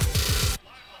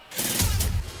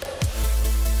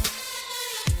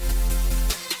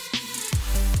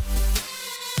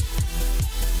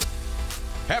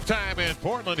 Halftime in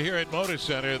Portland here at Moda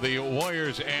Center. The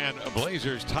Warriors and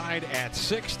Blazers tied at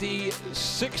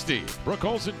 60-60. Brooke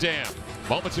Olzendam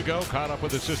moments ago caught up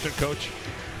with assistant coach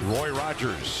Roy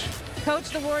Rogers.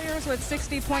 Coach, the Warriors with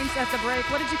 60 points at the break.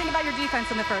 What did you think about your defense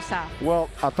in the first half? Well,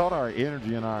 I thought our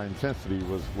energy and our intensity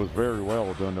was very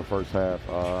well during the first half.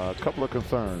 A couple of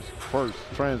concerns. First,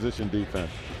 transition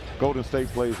defense. Golden State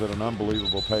plays at an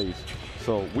unbelievable pace.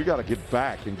 So we got to get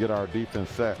back and get our defense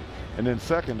set. And then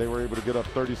second, they were able to get up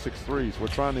 36 threes. We're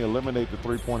trying to eliminate the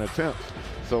three-point attempts.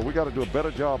 So we got to do a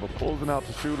better job of closing out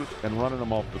the shooters and running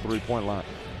them off the three-point line.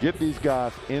 Get these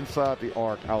guys inside the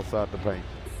arc, outside the paint.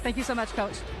 Thank you so much,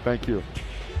 Coach. Thank you.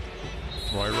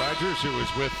 Roy Rogers, who was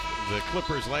with the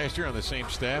Clippers last year on the same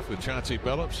staff with Chauncey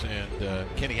Billups, and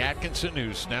Kenny Atkinson,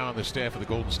 who's now on the staff of the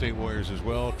Golden State Warriors as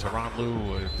well. Tyronn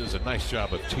Lue does a nice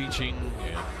job of teaching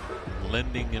and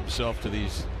lending himself to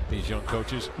these these young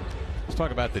coaches. Let's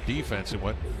talk about the defense and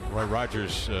what Roy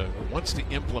Rogers wants to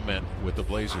implement with the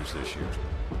Blazers this year.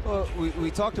 Well,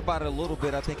 we talked about it a little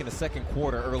bit, I think, in the second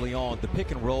quarter early on. The pick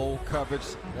and roll coverage,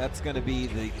 that's going to be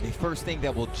the first thing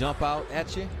that will jump out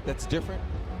at you that's different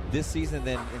this season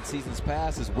than in seasons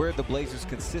past, is where the Blazers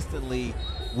consistently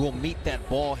will meet that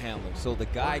ball handler. So the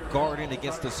guy guarding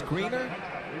against the screener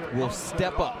will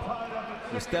step up.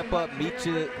 Meet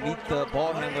the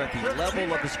ball handler at the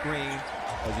level of the screen,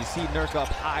 as you see Nurk up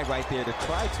high right there to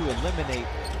try to eliminate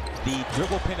the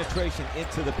dribble penetration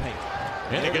into the paint.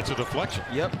 And it gets a deflection.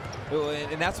 Yep,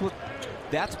 and that's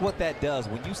what that does.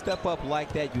 When you step up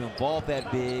like that, you involve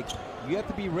that big. You have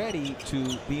to be ready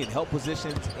to be in help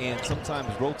positions and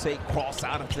sometimes rotate, cross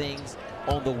out of things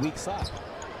on the weak side.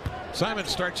 Simon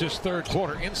starts his third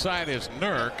quarter. Inside is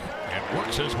Nurk and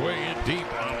works his way in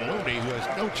deep on Looney, who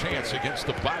has no chance against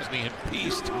the Bosnian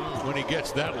beast when he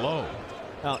gets that low.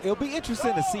 Now, it'll be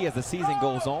interesting to see as the season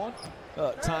goes on,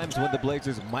 times when the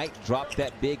Blazers might drop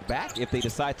that big back if they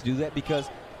decide to do that, because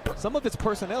some of it's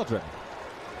personnel driven.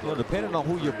 You know, depending on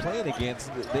who you're playing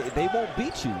against, they won't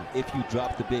beat you if you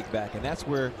drop the big back. And that's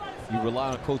where you rely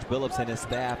on Coach Billups and his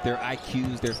staff, their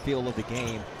IQs, their feel of the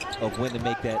game, of when to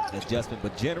make that adjustment.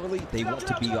 But generally, they want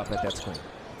to be up at that screen.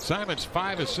 Simon's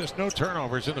 5 assists, no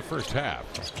turnovers in the first half.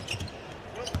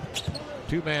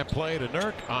 Two-man play to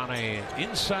Nurk on an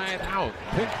inside-out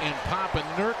pick and pop, and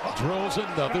Nurk drills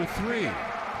another 3,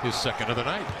 his second of the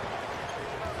night.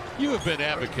 You have been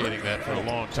advocating that for a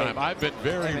long time. I've been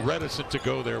very reticent to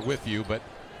go there with you, but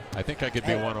I think I could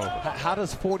be won over. How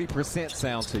does 40%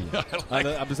 sound to you?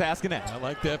 I'm just asking that. I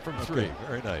like that from 3. Okay.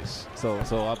 Very nice. So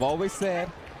I've always said,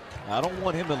 I don't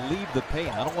want him to leave the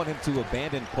paint. I don't want him to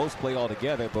abandon post play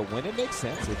altogether. But when it makes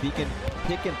sense, if he can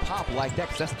pick and pop like that,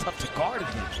 because that's tough to guard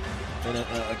against. And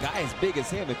a guy as big as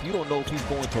him, if you don't know if he's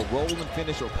going to roll and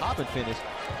finish or pop and finish,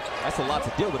 that's a lot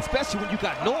to deal with, especially when you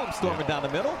got Norm storming down the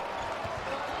middle.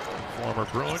 Former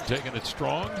Bruin taking it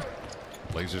strong.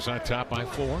 Blazers on top by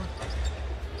 4.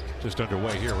 Just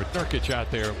underway here with Nurkic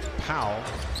out there, Powell,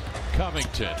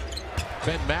 Covington,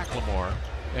 Ben McLemore,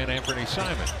 and Anthony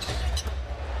Simons.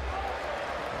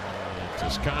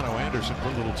 Toscano Anderson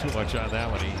put a little too much on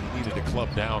that one. He needed to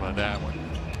club down on that one.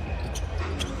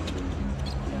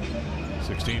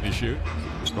 16 to shoot.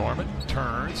 Norman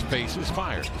turns, faces,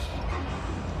 fires.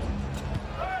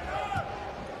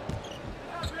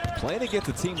 Playing against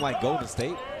a team like Golden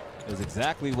State is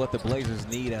exactly what the Blazers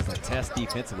need as a test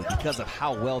defensively, because of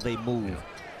how well they move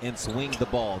and swing the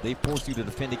ball. They force you to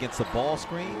defend against the ball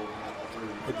screen,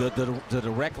 the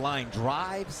direct line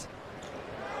drives.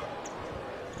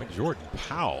 Jordan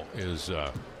Powell is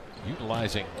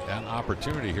utilizing that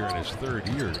opportunity here in his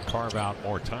 3rd year to carve out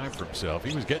more time for himself.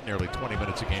 He was getting nearly 20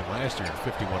 minutes a game last year in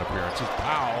 51 appearances.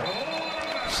 Powell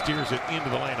steers it into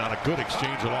the lane on a good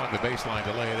exchange along the baseline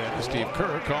to lay it in. And Steve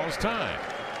Kerr calls time.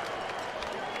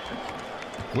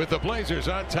 With the Blazers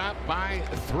on top by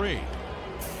 3.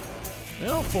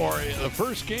 Now, for the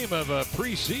first game of a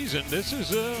preseason, this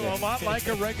is a lot like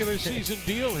a regular season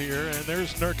deal here. And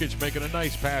there's Nurkic making a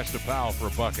nice pass to Powell for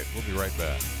a bucket. We'll be right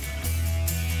back.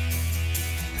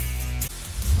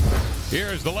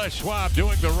 Here's the Les Schwab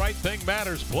doing the right thing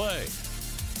matters play.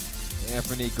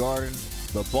 Anthony guarding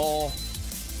the ball.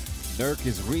 Nurk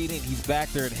is reading. He's back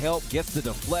there and help. Gets the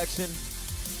deflection.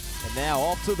 And now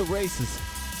off to the races.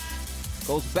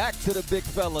 Goes back to the big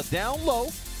fella down low.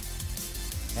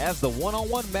 Has the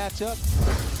one-on-one matchup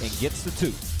and gets the 2.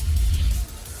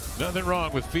 Nothing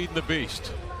wrong with feeding the beast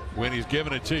when he's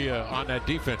giving it to you on that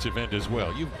defensive end as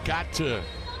well. You've got to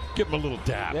give him a little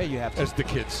dab. Yeah, you have to. As the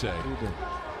kids say.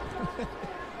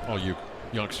 All you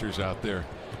youngsters out there.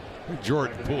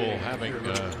 Jordan Poole having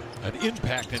an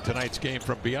impact in tonight's game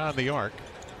from beyond the arc.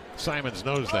 Simons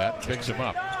knows that, picks him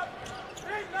up.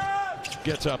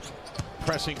 Gets up,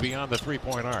 pressing beyond the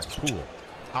 3-point arc. Poole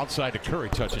outside to Curry,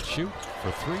 touch and shoot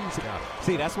for 3. Got it.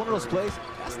 See, that's one of those plays.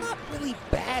 That's not really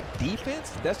bad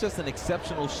defense. That's just an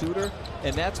exceptional shooter.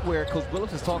 And that's where Coach Billups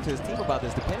has talked to his team about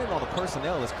this. Depending on the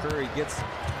personnel, as Curry gets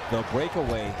the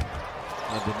breakaway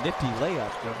and the nifty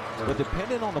layup. But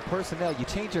depending on the personnel, you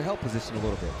change your help position a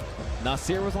little bit.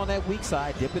 Nasir was on that weak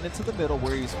side, dipping into the middle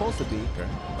where he was supposed to be. Okay.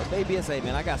 But maybe it's, hey,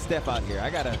 man, I got Steph out here. I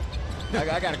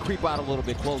gotta creep out a little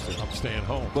bit closer. I'm staying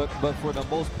home. But for the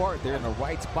most part, they're in the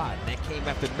right spot. And that came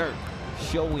after Nurk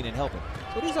showing and helping.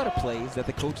 So these are the plays that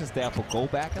the coaching staff will go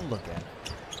back and look at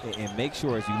and make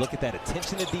sure, as you look at that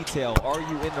attention to detail, are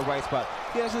you in the right spot?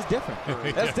 Yeah, it's just different.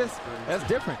 That's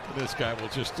different. This guy will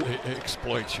just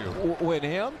exploit you. With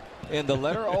him and the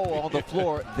letter O on the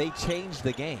floor, they change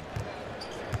the game.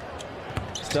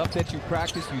 Stuff that you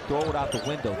practice, you throw it out the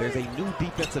window. There's a new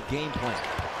defensive game plan.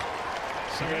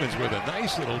 Simons with a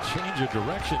nice little change of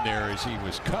direction there as he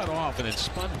was cut off and then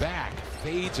spun back.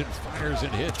 Fades and fires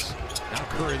and hits. Now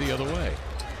Curry the other way.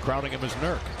 Crowding him is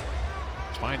Nurk.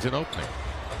 Finds an opening.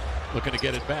 Looking to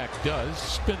get it back. Does.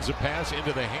 Spins a pass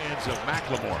into the hands of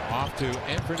McLemore. Off to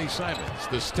Anthony Simons.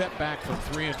 The step back from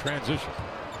 3 in transition.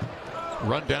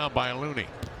 Run down by Looney.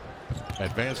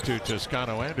 Advance to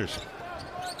Toscano Anderson.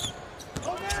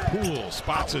 Poole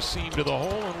spots a seam to the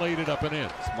hole and laid it up and in.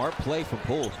 Smart play from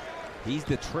Poole. He's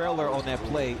the trailer on that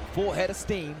play. Full head of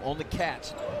steam on the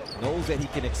catch. Knows that he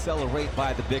can accelerate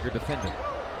by the bigger defender.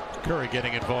 Curry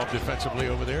getting involved defensively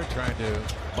over there, trying to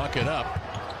muck it up.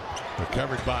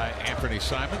 Recovered by Anthony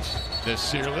Simons.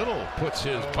 Nasir Little puts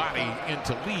his body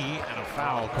into Lee, and a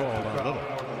foul called on Little.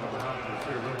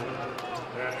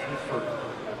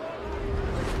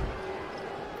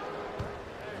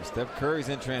 Steph Curry's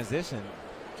in transition.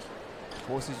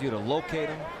 Forces you to locate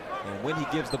him, and when he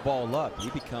gives the ball up, he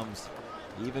becomes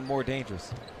even more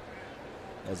dangerous.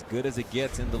 As good as it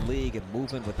gets in the league and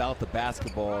moving without the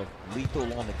basketball,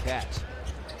 lethal on the catch.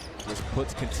 Just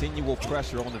puts continual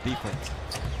pressure on the defense.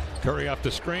 Curry up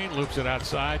the screen, loops it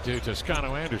outside to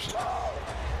Toscano Anderson.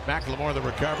 McLemore the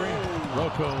recovery.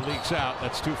 Rocco leaks out.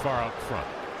 That's too far out front.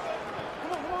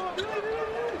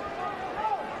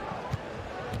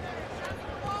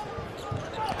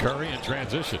 Curry in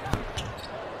transition.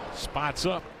 Spots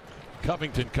up.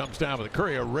 Covington comes down with a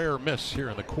Curry, a rare miss here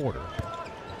in the quarter.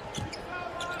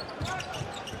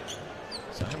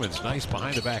 Simons nice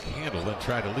behind the back handle, then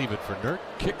try to leave it for Nurk.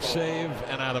 Kick save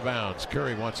and out of bounds.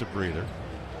 Curry wants a breather.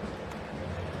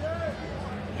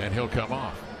 And he'll come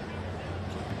off.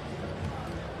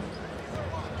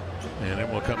 And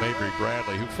then will come Avery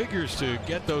Bradley, who figures to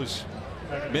get those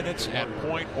minutes at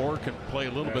point or can play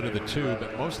a little bit of the two,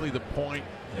 but mostly the point.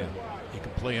 Yeah. He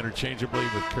can play interchangeably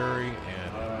with Curry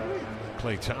and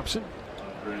Klay Thompson.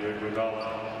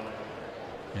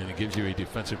 And it gives you a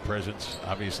defensive presence,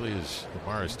 obviously, as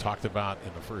Lamar has talked about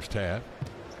in the first half.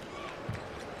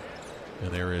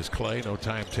 And there is Klay. No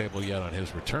timetable yet on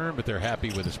his return, but they're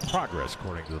happy with his progress,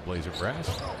 according to the Blazer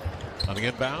brass. On the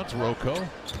inbounds, Rocco.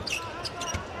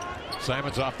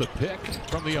 Simons off the pick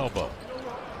from the elbow.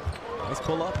 Nice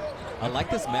pull up. I like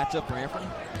this matchup for Anthony,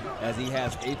 as he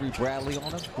has Avery Bradley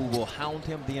on him, who will hound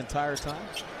him the entire time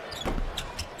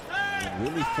and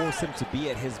really force him to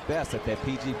be at his best at that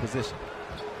PG position.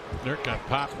 Nurk got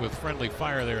popped with friendly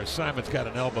fire there. Simons got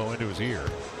an elbow into his ear.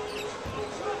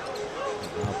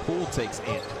 Now Poole takes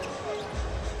it.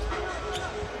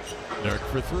 Nurk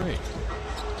for 3.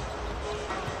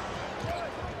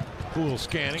 Poole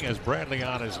scanning as Bradley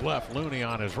on his left, Looney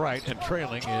on his right, and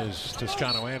trailing is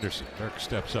Toscano Anderson. Nurk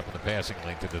steps up in the passing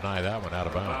lane to deny that one out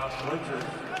of bounds.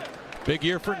 Big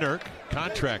year for Nurk,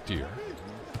 contract year.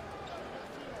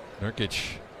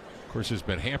 Nurkic, of course, has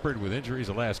been hampered with injuries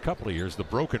the last couple of years. The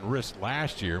broken wrist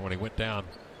last year when he went down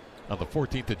on the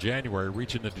 14th of January,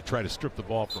 reaching in to try to strip the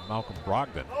ball from Malcolm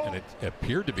Brogdon, and it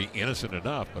appeared to be innocent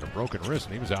enough, but a broken wrist,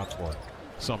 and he was out for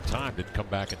some time, didn't come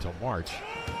back until March.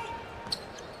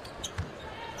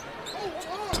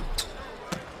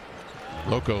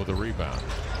 Rocco the rebound.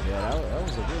 Yeah, that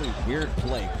was a really weird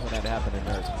play when that happened in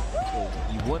there.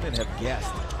 You wouldn't have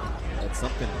guessed that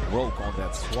something broke on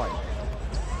that swipe.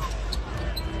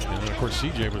 And then, of course,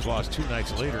 CJ was lost 2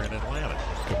 nights later in Atlanta.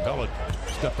 Capella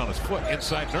stepped on his foot.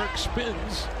 Inside, Nurk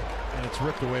spins, and it's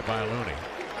ripped away by Looney.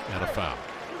 And a foul.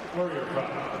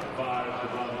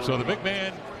 So the big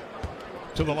man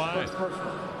to the line.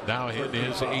 Now in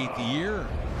his 8th year.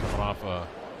 Coming off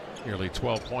nearly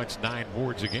 12 points, 9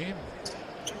 boards a game.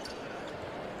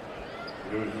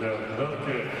 And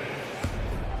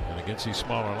against these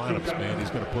smaller lineups, man, he's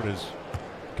going to put his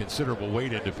considerable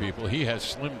weight into people. He has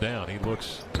slimmed down. He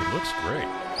looks great.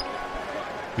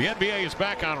 The NBA is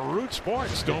back on Root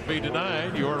Sports. Don't be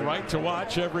denied your right to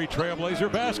watch every Trailblazer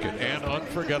basket and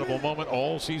unforgettable moment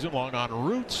all season long on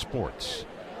Root Sports.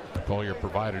 Call your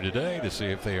provider today to see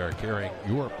if they are carrying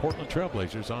your Portland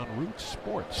Trailblazers on Root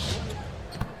Sports.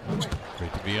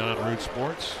 Great to be on Root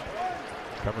Sports.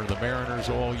 Covering the Mariners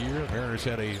all year. Mariners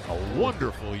had a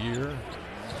wonderful year.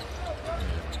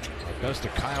 The best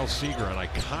of Kyle Seager, an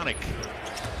iconic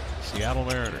Seattle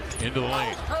Mariner. Into the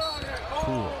lane.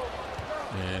 Cool.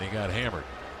 And he got hammered.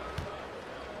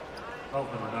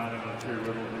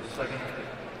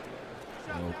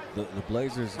 The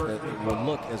Blazers will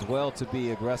look as well to be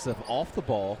aggressive off the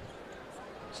ball.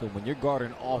 So when you're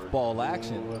guarding off-ball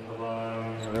action,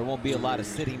 there won't be a lot of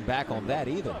sitting back on that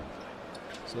either.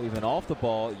 So even off the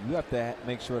ball, you have to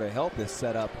make sure to help this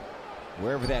set up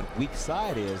wherever that weak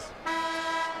side is,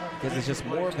 because it's just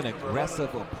more of an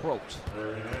aggressive approach.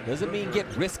 Doesn't mean get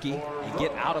risky and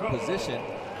get out of position.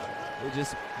 They're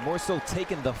just more so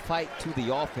taking the fight to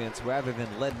the offense rather than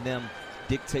letting them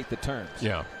dictate the terms.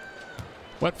 Yeah.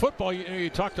 But football, you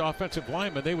talk to offensive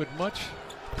linemen, they would much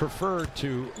prefer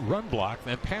to run block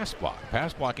than pass block.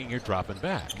 Pass blocking, you're dropping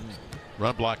back.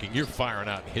 Run blocking, you're firing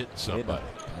out and hitting somebody.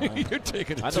 You're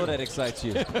taking it. I know that excites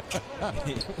you. It's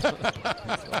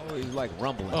always like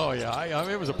rumbling. Oh, yeah. I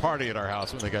mean, it was a party at our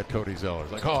house when they got Cody Zeller.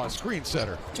 It's like, oh, a screen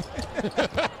setter.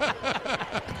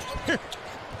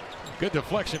 Good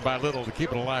deflection by Little to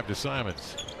keep it alive to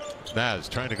Simons. Naz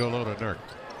trying to go low to Nurk.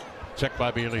 Check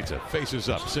by Bielitsa. Faces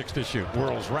up. 6 to shoot.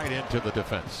 Whirls right into the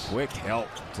defense. Quick help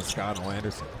to Scott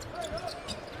Anderson.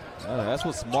 That's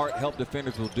what smart help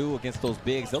defenders will do against those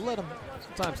bigs. They'll let them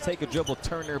sometimes take a dribble,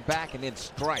 turn their back, and then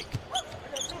strike.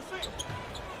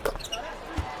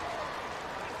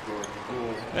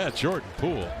 Yeah, Jordan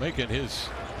Poole making his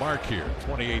mark here.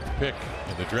 28th pick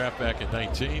in the draft back in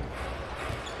 19.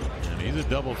 And he's a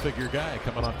double-figure guy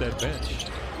coming off that bench.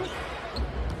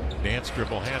 Dance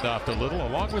dribble handoff to Little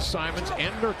along with Simons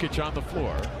and Nurkic on the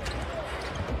floor.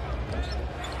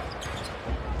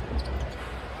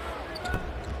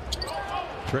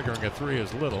 Triggering a 3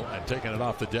 is Little, and taking it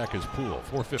off the deck is Poole.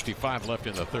 4:55 left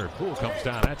in the third. Poole comes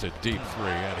down. That's a deep 3,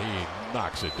 and he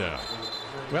knocks it down.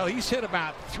 Well, he's hit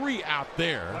about 3 out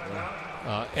there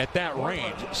at that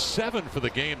range. 7 for the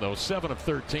game, though. 7 of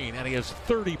 13, and he has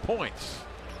 30 points.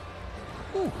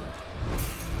 Whew.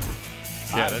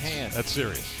 Yeah, that's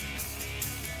serious.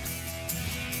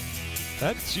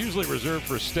 That's usually reserved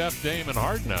for Steph, Dame, and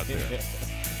Harden out there.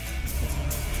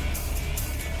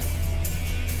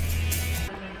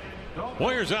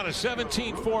 Warriors on a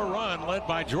 17-4 run led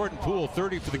by Jordan Poole.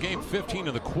 30 for the game, 15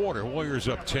 in the quarter. Warriors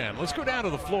up 10. Let's go down to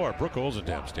the floor. Brooke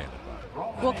Olzendam standing.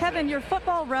 Well, Kevin, your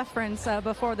football reference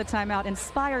before the timeout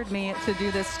inspired me to do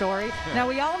this story. Now,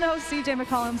 we all know C.J.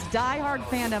 McCollum's diehard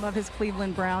fandom of his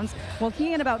Cleveland Browns. Well,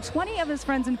 he and about 20 of his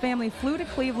friends and family flew to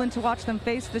Cleveland to watch them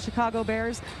face the Chicago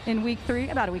Bears in Week 3,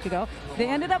 about a week ago. They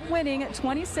ended up winning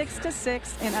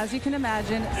 26-6, and as you can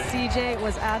imagine, C.J.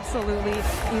 was absolutely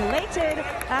elated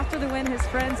after the win. His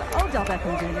friends Odell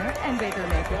Beckham Jr. and Baker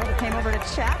Mayfield came over to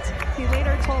chat. He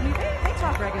later told me they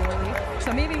talk regularly,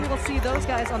 so maybe we will see those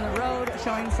guys on the road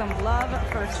showing some love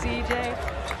for CJ.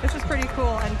 This is pretty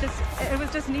cool, and it was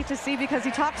just neat to see because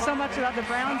he talks so much about the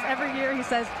Browns. Every year he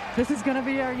says, this is going to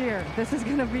be our year. This is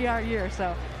going to be our year.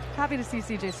 So happy to see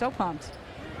CJ so pumped.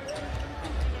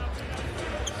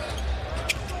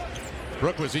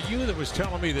 Brooke, was it you that was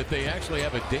telling me that they actually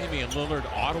have a Damian Lillard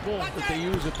audible that they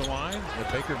use at the line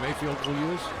that Baker Mayfield will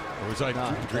use? Or was I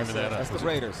dreaming that up? That's the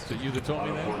Raiders. Is it you that told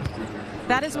me that?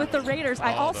 That is with the Raiders.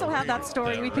 I also have that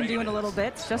story we can do in a little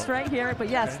bit. It's just right here. But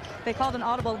yes, they called an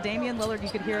audible Damian Lillard. You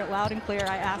could hear it loud and clear.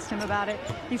 I asked him about it.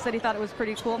 He said he thought it was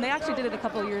pretty cool. And they actually did it a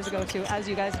couple of years ago, too. As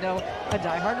you guys know, a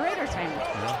diehard Raiders fan.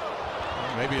 Yeah. Well,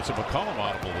 maybe it's a McCollum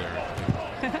audible there.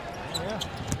 Yeah.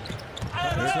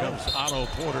 Here comes Otto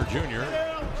Porter Jr.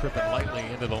 tripping lightly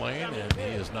into the lane, and he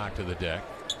is knocked to the deck.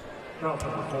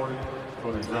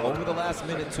 Over the last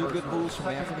minute, 2 good moves from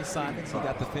Anthony Simons. He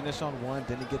got the finish on one,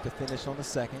 didn't get the finish on the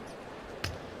second.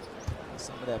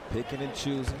 Some of that picking and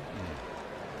choosing.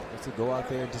 Just to go out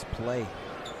there and just play.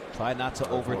 Try not to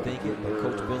overthink it, but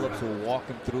Coach Billups will walk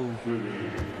him through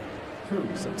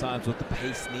sometimes what the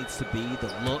pace needs to be,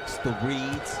 the looks, the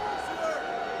reads,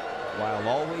 while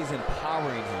always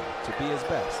empowering him to be his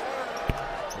best.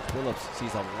 Coach Billups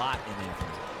sees a lot in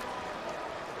Anthony.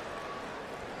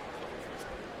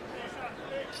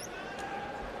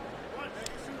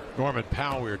 Norman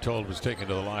Powell, we were told, was taken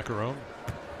to the locker room.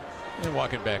 And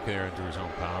walking back there into his own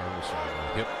power with some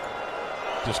hip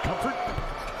discomfort.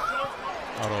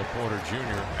 Otto Porter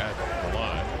Jr. at the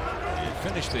line. He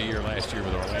finished the year last year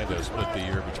with Orlando, split the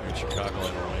year between Chicago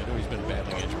and Orlando. He's been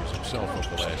battling injuries himself over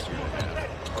the last year and a half.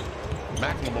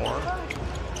 McLemore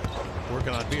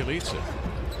working on Bielitsa.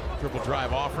 Triple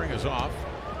drive offering is off.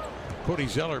 Cody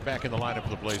Zeller back in the lineup for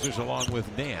the Blazers along with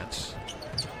Nance,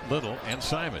 Little, and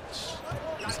Simons.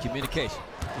 It's communication.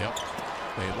 Yep.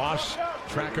 They lost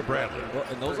track of Bradley. Well,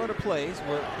 and those are the plays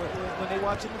where when they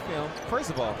watch in the film. First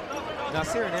of all, now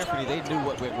Sarah and Anthony, they knew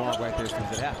what went wrong right there as soon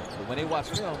as it happened. But when they watch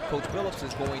film, Coach Billups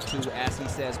is going to, as he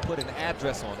says, put an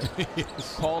address on it.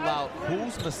 Yes. Call out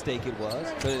whose mistake it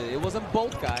was. But it wasn't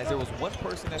both guys. There was one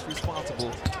person that's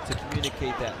responsible to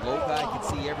communicate that. Low guy can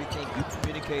see everything. You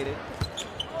communicate it.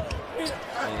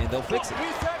 And they'll fix it.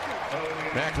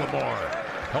 McLemore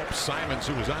helps Simons,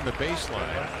 who was on the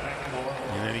baseline.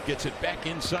 And then he gets it back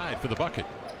inside for the bucket.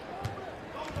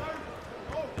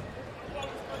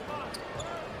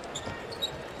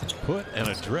 Put an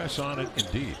address on it,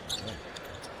 indeed.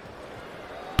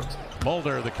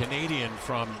 Mulder, the Canadian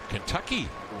from Kentucky,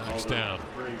 knocks down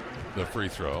the free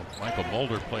throw. Michael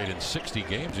Mulder played in 60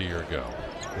 games a year ago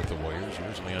with the Warriors,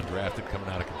 originally undrafted coming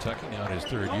out of Kentucky, now in his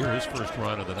 3rd year, his first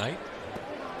run of the night.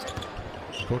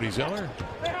 Cody Zeller.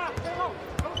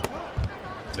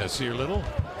 Nasir Little.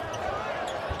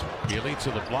 Healy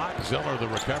to the block. Zeller the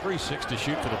recovery. 6 to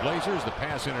shoot for the Blazers. The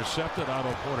pass intercepted.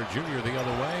 Otto Porter Jr. the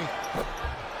other way.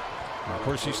 Of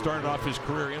course, he started off his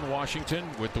career in Washington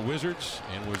with the Wizards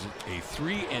and was a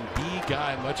 3-and-D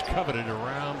guy, much coveted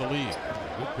around the league.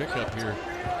 Good pickup here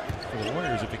for the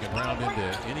Warriors if he can round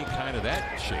into any kind of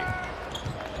that shape.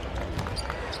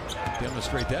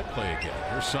 Demonstrate that play again.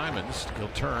 Here's Simons. He'll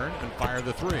turn and fire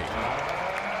the 3.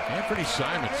 Anthony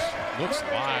Simons looks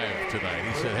live tonight.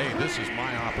 He said, hey, this is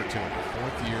my opportunity.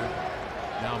 4th year.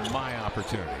 Now my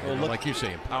opportunity. Well, like you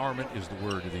say, empowerment is the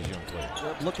word to these young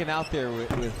players. Looking out there with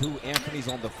who Anthony's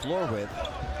on the floor with,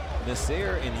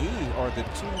 Nasir and he are the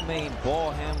 2 main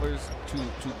ball handlers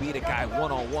to beat a guy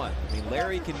one-on-one. I mean,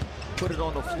 Larry can put it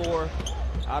on the floor,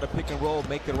 out of pick and roll,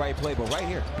 make the right play. But right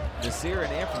here, Nasir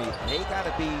and Anthony, they got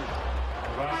to be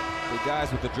the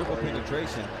guys with the dribble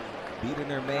penetration, beating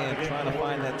their man, trying to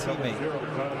find that teammate.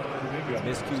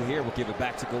 Miscue here will give it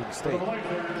back to Golden State.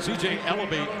 CJ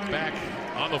Ellaby back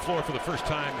on the floor for the first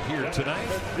time here tonight.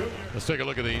 Let's take a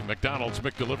look at the McDonald's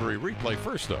McDelivery replay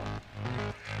first, though.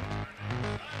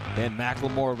 And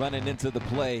McLemore running into the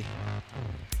play.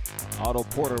 Otto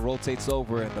Porter rotates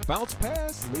over, and the bounce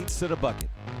pass leads to the bucket.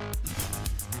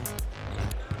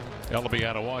 Ellaby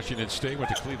out of Washington State,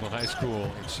 went to Cleveland High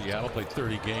School in Seattle, played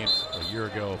 30 games a year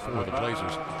ago for the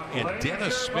Blazers. And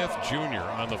Dennis Smith Jr.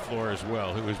 on the floor as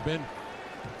well, who has been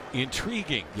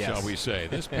intriguing, shall we say.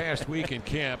 This past week in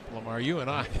camp, Lamar, you and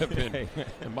I have been,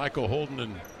 and Michael Holden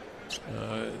and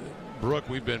Brooke,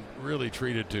 we've been really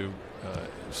treated to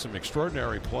some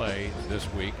extraordinary play this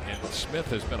week, and Smith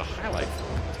has been a highlight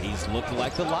for him. He's looked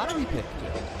like the lottery pick,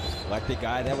 like the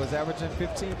guy that was averaging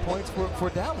 15 points for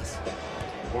Dallas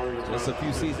just a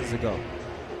few seasons ago.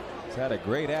 He's had a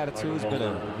great attitude. He's been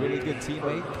a really good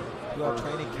teammate throughout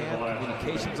training camp.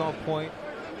 Communication's on point,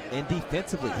 and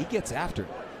defensively, he gets after it.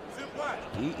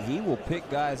 He will pick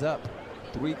guys up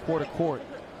 3-quarter court.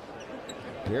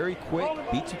 Very quick,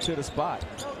 beat you to the spot.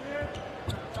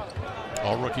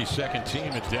 All rookie 2nd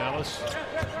team at Dallas.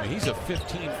 I mean, he's a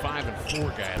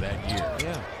 15-5-4 guy that year.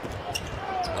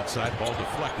 Yeah. Outside ball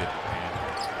deflected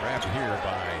and grabbed here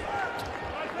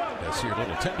by Nasir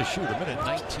Little. 10 to shoot,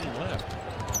 1:19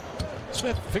 left.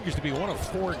 Smith figures to be one of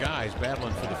 4 guys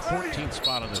battling for the 14th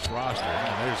spot on this roster.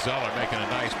 And there's Zeller making a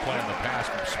nice play on the pass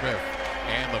from Smith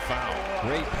and the foul.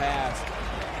 Great pass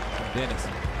from Dennis.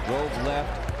 Drove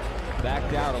left,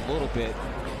 backed out a little bit,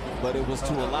 but it was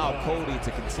to allow Cody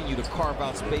to continue to carve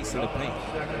out space in the paint.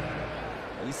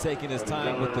 He's taking his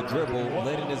time with the dribble,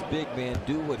 letting his big man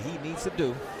do what he needs to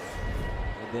do,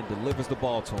 and then delivers the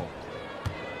ball to him.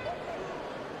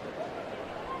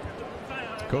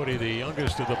 Cody, the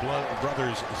youngest of the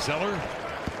brothers Zeller.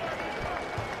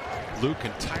 Luke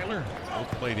and Tyler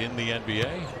both played in the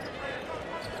NBA.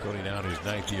 Cody now in his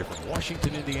 9th year from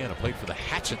Washington, Indiana. Played for the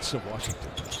Hatchets of Washington.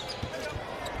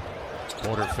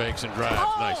 Porter fakes and drives.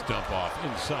 Nice dump off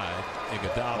inside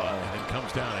Iguodala, and then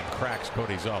comes down and cracks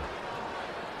Cody Zeller.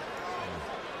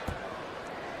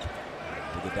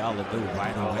 Iguodala knew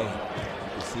right away.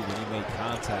 You can see when he made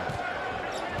contact.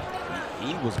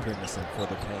 He was grimacing for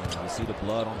the pain. You see the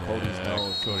blood on Cody's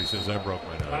nose. Cody says, I broke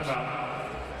my nose.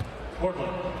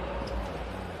 Portland.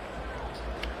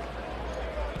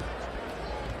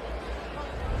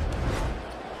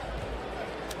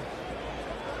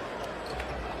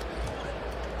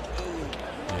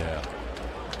 Yeah.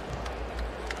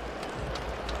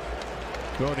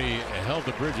 Cody held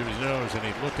the bridge of his nose, and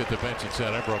he looked at the bench and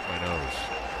said, I broke my nose.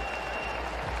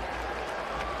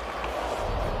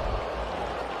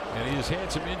 And he has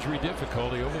had some injury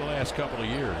difficulty over the last couple of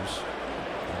years.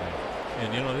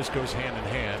 And, you know, this goes hand in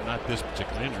hand, not this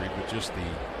particular injury, but just the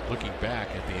looking back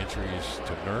at the injuries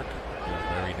to Nurk,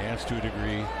 Larry Nance to a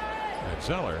degree, and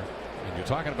Zeller. And you're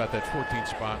talking about that 14th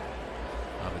spot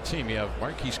on the team. You have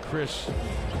Marquise Chris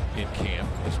in camp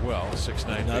as well, a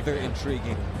 6'9". Another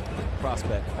intriguing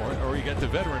prospect. Or you got the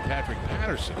veteran Patrick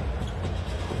Patterson.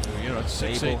 You know, it's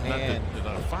 6'8",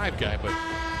 not a 5 guy, but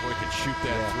boy can shoot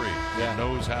that 3. Yeah.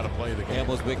 Knows how to play the game. And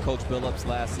was with Coach Billups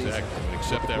last season. Exactly.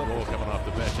 Accept that role coming off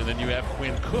the bench. And then you have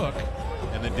Quinn Cook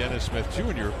and then Dennis Smith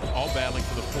Jr. all battling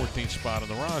for the 14th spot on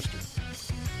the roster.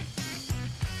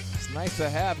 It's nice to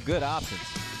have good options.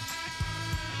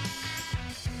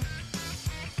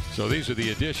 So these are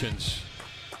the additions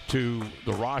to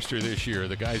the roster this year,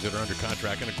 the guys that are under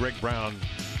contract, and Greg Brown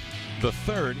The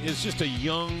third is just a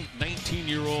young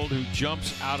 19-year-old who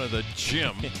jumps out of the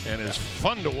gym and is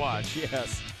fun to watch.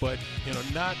 Yes. But, you know,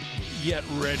 not yet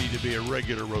ready to be a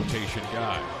regular rotation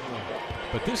guy.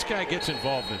 But this guy gets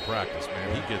involved in practice,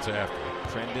 man. He gets after it.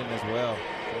 Trendon as well.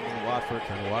 Trendon Watford.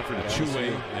 Watford and Chue.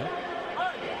 Yeah.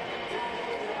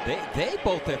 They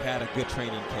both have had a good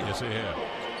training camp. Yes, they have.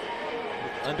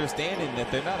 Understanding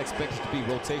that they're not expected to be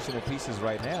rotational pieces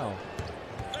right now,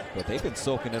 but they've been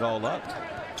soaking it all up,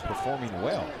 performing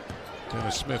well.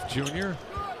 Dennis Smith Jr.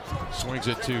 swings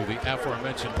it to the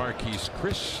aforementioned Marquise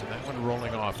Chris. That one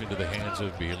rolling off into the hands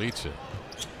of Bielitsa.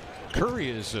 Curry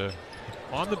is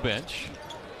on the bench.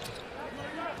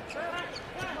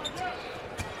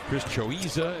 Chris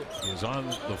Choiza is on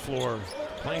the floor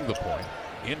playing the point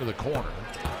into the corner.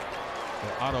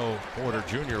 Otto Porter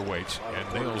Jr. waits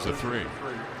and nails the three.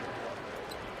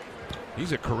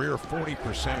 He's a career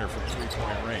 40%er from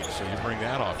three-point range, so you bring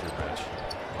that off your bench.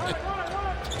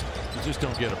 You just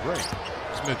don't get a break.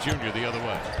 Smith Jr. the other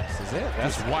way. This is it.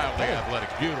 That's wildly athletic,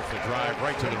 beautiful drive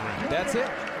right to the rim. That's it.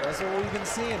 That's what we've been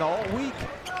seeing all week.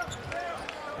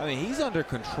 I mean, he's under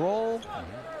control,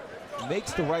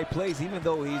 makes the right plays, even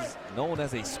though he's known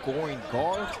as a scoring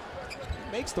guard.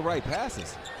 Makes the right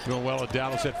passes. Doing well at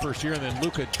Dallas that first year, and then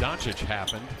Luka Doncic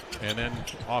happened, and then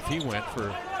off he went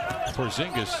for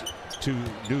Porzingis to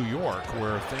New York,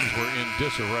 where things were in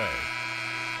disarray.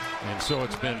 And so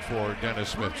it's been for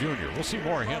Dennis Smith Jr. We'll see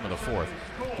more of him in the fourth.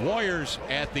 Warriors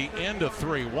at the end of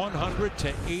three,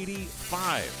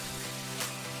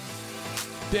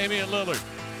 100-85. Damian Lillard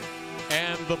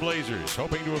and the Blazers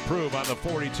hoping to improve on the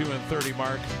 42-30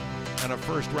 mark and a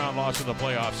first-round loss in the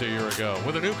playoffs a year ago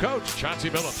with a new coach, Chauncey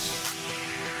Billups.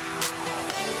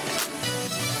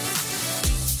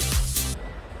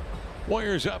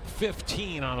 Warriors up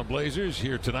 15 on the Blazers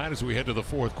here tonight as we head to the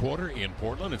fourth quarter in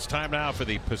Portland. It's time now for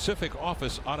the Pacific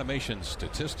Office Automation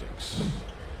statistics.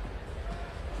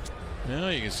 Now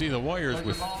you can see the Warriors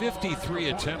with 53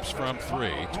 attempts from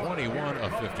three, 21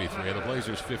 of 53. The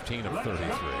Blazers 15 of 33.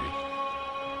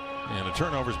 And the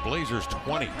turnovers, Blazers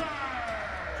 20.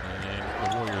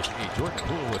 And the Warriors 8. Jordan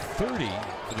Poole with 30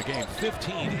 for the game,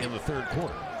 15 in the third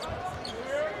quarter.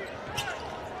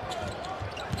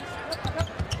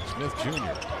 Smith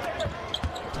Jr.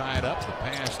 tied up. The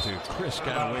pass to Chris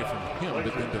got away from him, but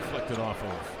then deflected off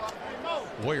of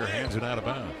Warrior hands and out of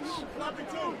bounds.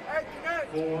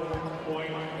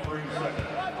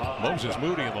 Moses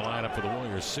Moody in the lineup for the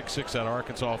Warriors, 6'6" out of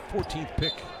Arkansas, 14th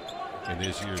pick in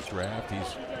this year's draft.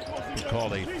 He's been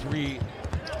called a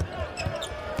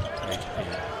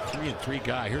 3-and-3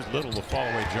 guy. Here's Little, the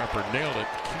fall-away jumper, nailed it,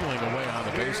 keeling away on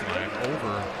the baseline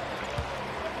over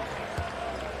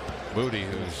Moody,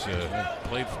 who's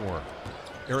played for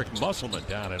Eric Musselman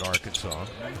down at Arkansas.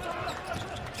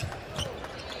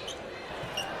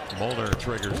 Mulder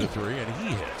triggers a three, and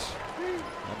he hits.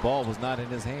 The ball was not in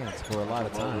his hands for a lot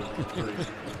of time.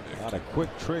 A lot of quick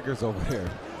triggers over there.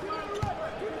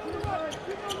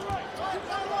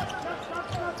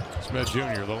 Smith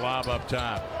Jr., the lob up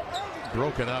top.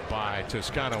 Broken up by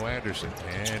Toscano Anderson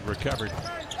and recovered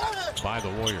by the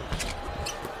Warriors.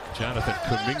 Jonathan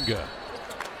Kuminga,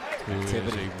 who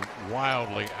is a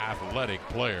wildly athletic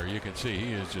player. You can see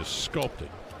he is just sculpted.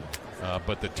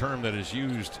 But the term that is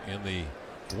used in the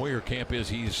Warrior camp is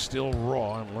he's still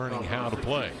raw and learning how to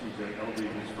play.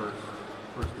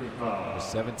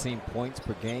 17 points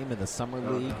per game in the summer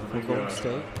league for Golden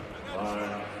State.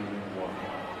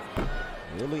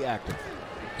 Really active.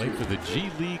 Played for the G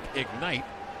League Ignite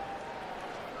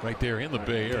right there in the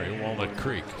Bay Area, Walnut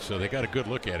Creek. So they got a good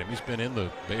look at him. He's been in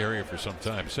the Bay Area for some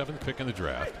time. 7th pick in the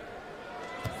draft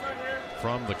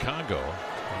from the Congo.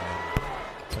 And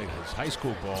played his high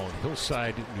school ball in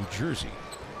Hillside, New Jersey.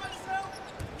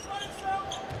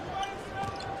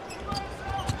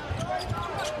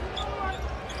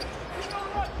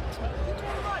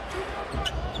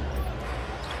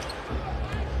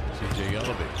 CJ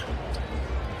Ellaby.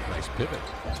 Nice pivot.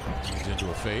 He's into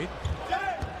a fade.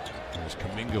 There's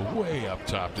Kuminga way up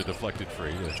top to deflect it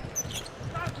free to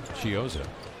Chioza.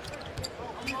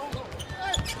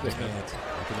 Good hands.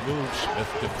 Making the move.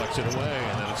 Smith deflects it away,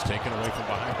 and then it's taken away from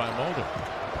behind by Mulder.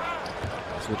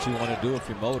 That's what you want to do if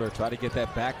you're Mulder. Try to get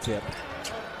that back tip.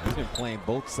 He's been playing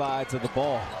both sides of the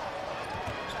ball.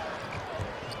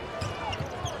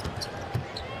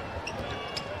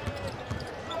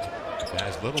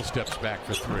 As Little steps back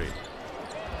for three.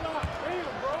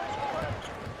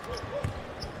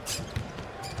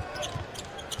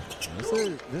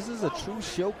 This is a true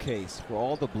showcase for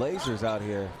all the Blazers out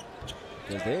here,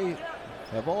 because they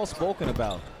have all spoken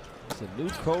about it's a new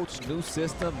coach, new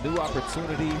system, new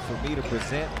opportunity for me to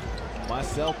present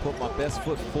myself, put my best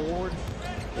foot forward,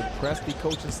 impress the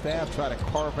coaching staff, try to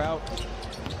carve out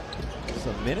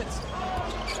some minutes.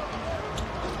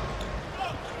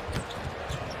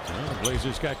 Well, the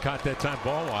Blazers got caught that time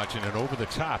ball watching, and over the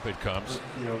top it comes.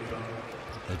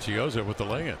 And Chioza with the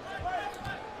lay-in.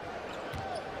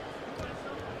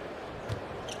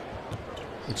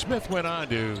 And Smith went on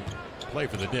to play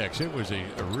for the Knicks. It was a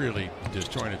really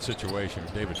disjointed situation.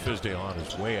 David Fizdale on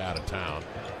his way out of town.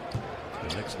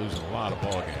 The Knicks losing a lot of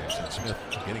ball games, and Smith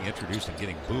getting introduced and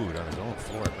getting booed on his own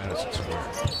floor at Madison Square.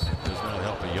 Does not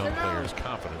help a young player's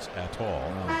confidence at all.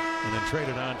 And then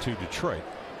traded on to Detroit,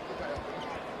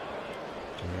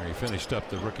 where he finished up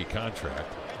the rookie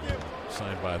contract,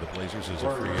 signed by the Blazers as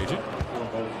a free agent.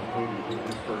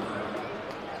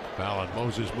 Foul on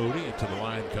Moses Moody. Into the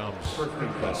line comes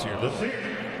Nasir Little.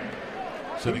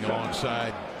 Sitting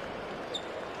alongside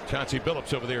Chauncey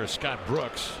Billups over there is Scott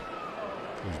Brooks,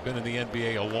 who's been in the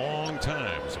NBA a long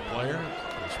time as a player.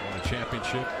 He's won a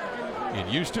championship in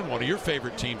Houston, one of your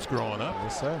favorite teams growing up.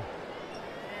 Yes, sir.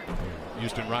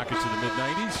 Houston Rockets in the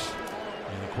mid-90s.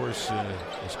 And, of course,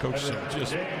 he's coached some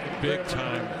just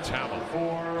big-time talent.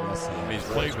 He's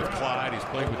played with Clyde. He's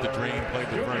played with the Dream,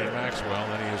 played with Vernon Maxwell.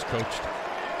 And he has coached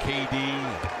KD,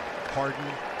 Harden,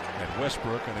 and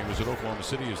Westbrook. And he was at Oklahoma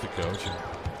City as the coach. And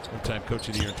one-time coach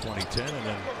of the year in 2010. And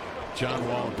then John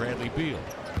Wall and Bradley Beal.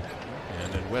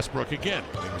 And then Westbrook again.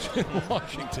 He was in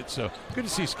Washington. So good to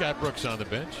see Scott Brooks on the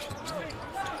bench.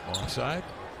 Alongside.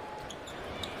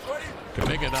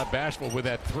 Kuminga not bashful with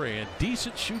that three, and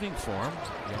decent shooting form.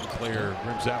 Young player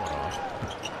rims that one off.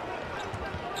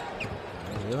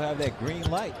 He'll have that green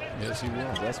light. Yes, he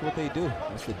will. That's what they do.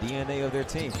 That's the DNA of their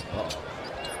team.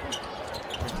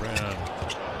 Brown,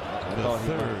 the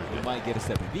third. He might get a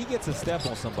step. If he gets a step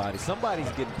on somebody, somebody's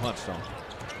getting punched on.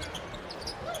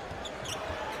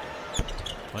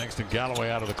 Langston Galloway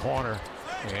out of the corner,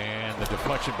 and the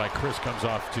deflection by Chris comes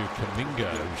off to Kuminga,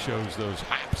 who shows those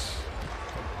hops.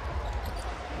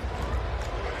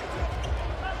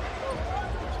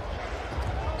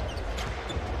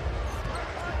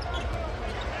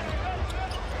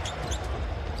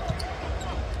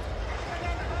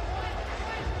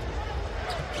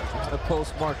 The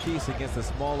post Marquise against a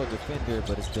smaller defender,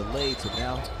 but it's delayed, so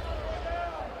now it's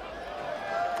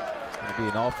going to be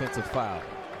an offensive foul.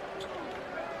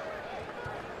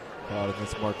 Called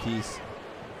against Marquise,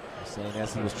 saying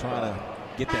as he was trying to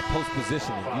get that post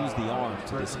position and use the arm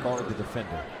to discard the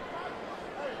defender.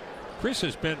 Chris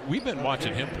has been, we've been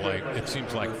watching him play, it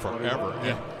seems like forever.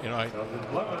 Yeah. You know,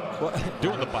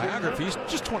 doing the biography, he's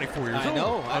just 24 years old. I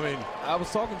know. I mean, I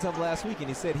was talking to him last week, and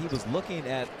he said he was looking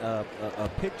at a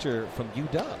picture from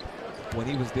UW when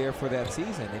he was there for that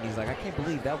season. And he's like, I can't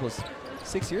believe that was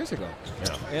 6 years ago.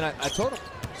 Yeah. And I told him,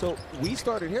 so we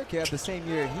started here, Kev, the same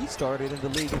year he started in the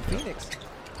league in Phoenix.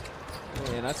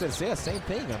 And I said, yeah, same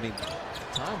thing. I mean,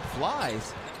 time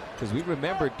flies because we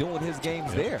remember doing his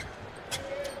games there.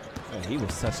 And he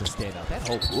was such a standout. That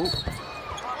whole group.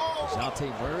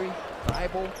 DeJounte Murray,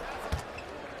 Thibault.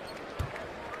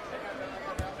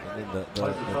 And then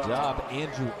the job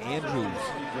Andrew Andrews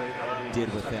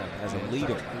did with them as a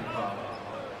leader.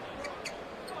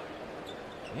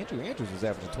 Andrew Andrews was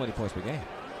averaging 20 points per game.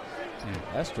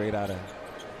 That's straight out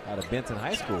of Benton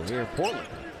High School here in Portland.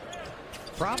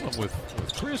 Problem with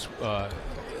Chris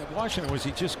Washington was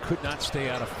he just could not stay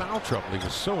out of foul trouble. He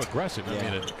was so aggressive. I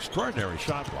mean, an extraordinary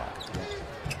shot block.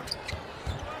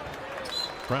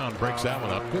 Brown breaks that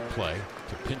one up. Good play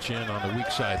to pinch in on the weak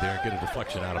side there and get a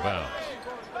deflection out of bounds.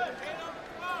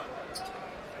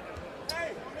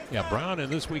 Yeah, Brown in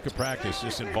this week of practice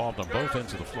just involved on both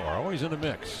ends of the floor. Always in the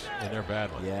mix in their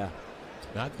battling. Yeah.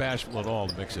 Not bashful at all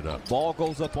to mix it up. Ball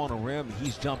goes up on a rim,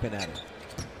 he's jumping at it.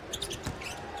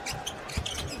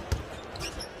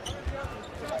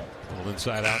 Little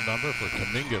inside out number for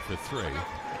Kuminga for three.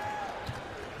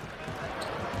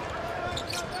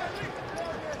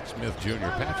 Smith Jr.,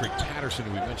 Patrick Patterson,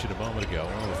 who we mentioned a moment ago,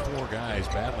 one of the four guys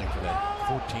battling for that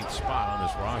 14th spot on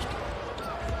this roster.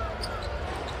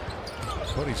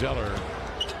 Cody Zeller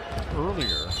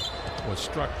earlier was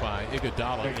struck by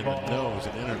Iguodala in the nose,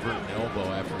 an inadvertent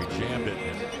elbow after he jammed it,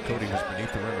 and Cody was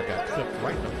beneath the rim and got clipped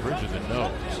right in the bridge of the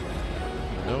nose.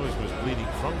 The nose was bleeding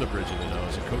from the bridge of the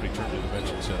nose, and Cody turned to the bench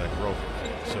and said, I broke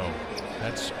it. So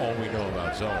that's all we know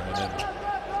about Zeller. And then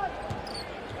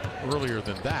earlier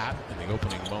than that, in the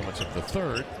opening moments of the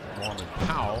third, Norman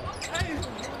Powell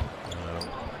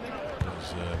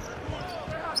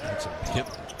had some hip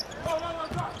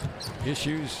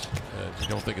issues. You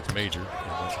don't think it's major.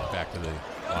 Back to the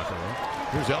locker room.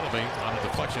 Here's Ellerby on a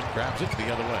deflection, grabs it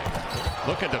the other way.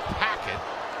 Looking to pack it,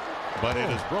 but it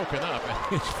is broken up,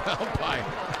 and it's fouled by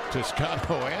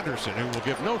Toscano Anderson, who will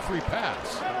give no free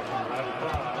pass.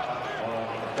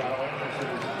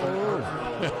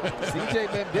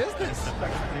 CJ meant business.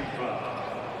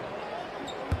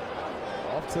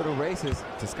 Off to the races.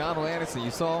 Toscano Anderson,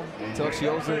 you saw him? Tell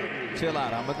Chioza, chill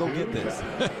out, I'm going to go get this.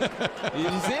 You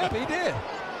see him? He did.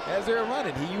 As they were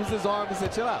running, he used his arm and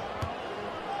said, chill out.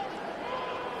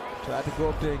 Tried to go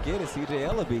up there and get it, CJ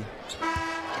Ellaby.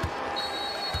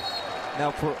 Now,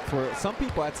 for some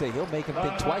people, I'd say he'll make him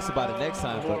think twice about it next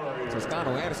time, but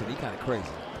Toscano Anderson, he kind of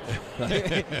crazy.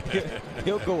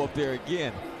 He'll go up there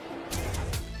again.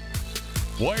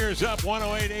 Warriors up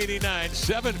 108-89,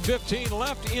 7:15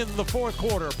 left in the fourth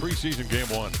quarter, preseason game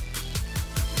 1.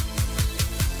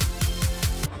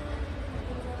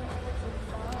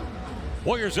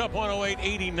 Warriors up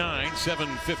 108-89,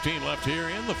 7:15 left here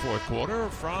in the fourth quarter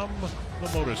from the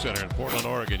Moda Center in Portland,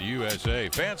 Oregon, USA.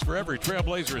 Fans, for every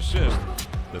Trailblazer assist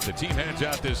that the team hands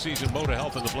out this season, Moda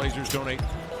Health and the Blazers donate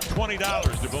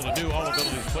 $20 to build a new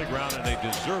all-abilities playground in a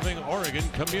deserving Oregon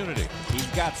community. He's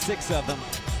got 6 of them.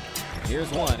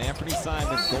 Here's one. Anthony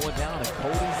Simons going down to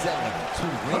Cody Zelling to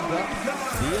ring up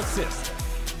the assist.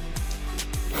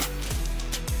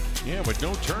 Yeah, with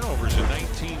no turnovers in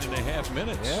 19.5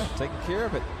 minutes. Yeah, taking care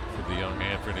of it. For the young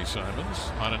Anthony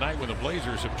Simons. On a night when the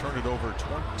Blazers have turned it over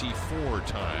 24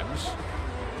 times. So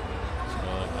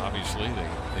obviously,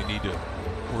 they need to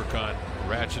work on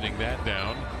ratcheting that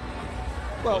down.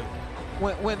 Well,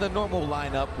 when the normal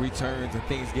lineup returns and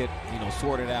things get,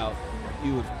 sorted out,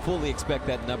 you would fully expect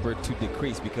that number to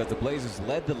decrease because the Blazers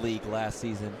led the league last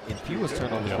season in fewest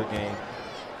turnovers per game.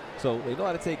 So they know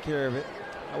how to take care of it.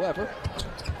 However,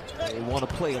 they want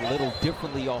to play a little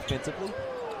differently offensively.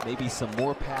 Maybe some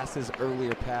more passes,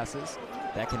 earlier passes.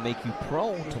 That can make you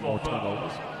prone to more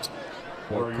turnovers.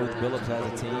 Or Coach Billups has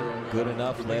a team good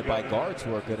enough, led by guards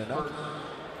who are good enough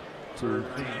to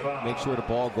make sure the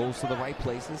ball goes to the right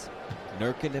places.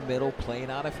 Nurk in the middle,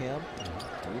 playing out of him.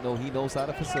 He knows how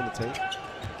to facilitate.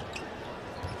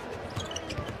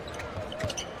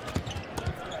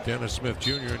 Dennis Smith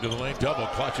Jr. into the lane, double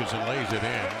clutches and lays it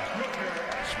in.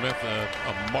 Smith,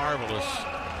 a marvelous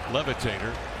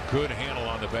levitator, good handle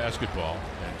on the basketball,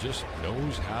 and just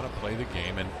knows how to play the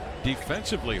game and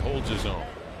defensively holds his own.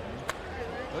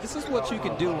 Well, this is what you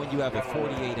can do when you have a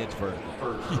 48-inch vertical.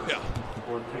 Yeah.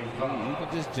 You can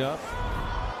just jump,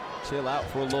 chill out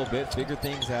for a little bit, figure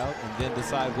things out, and then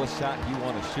decide what shot you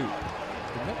want to shoot.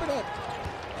 Remember that?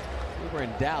 We were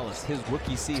in Dallas his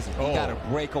rookie season. He got a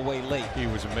breakaway late. He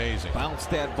was amazing. Bounced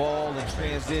that ball in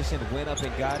transition, went up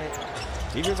and got it.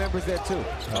 He remembers that too.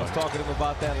 I was talking to him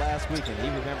about that last week, and he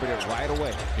remembered it right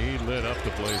away. He lit up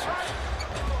the Blazers.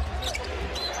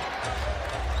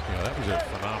 That was a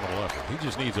phenomenal effort. He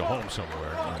just needs a home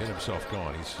somewhere and get himself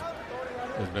going.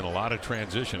 There's been a lot of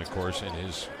transition, of course, in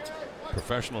his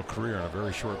professional career in a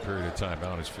very short period of time,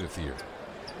 now in his 5th year.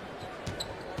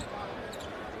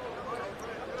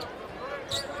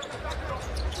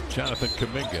 Jonathan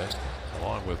Kuminga,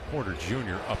 along with Porter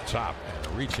Jr. up top, and a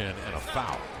reach in and a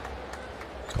foul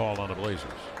called on the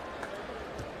Blazers.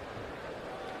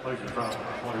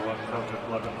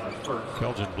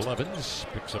 Keldon Blevins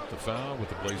picks up the foul with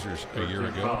the Blazers a year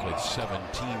ago. Played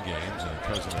 17 games, and a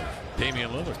cousin of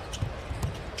Damian Lillard.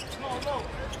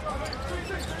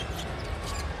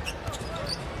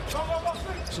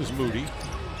 This is Moody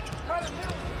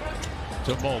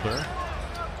to Mulder.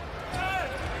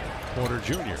 Porter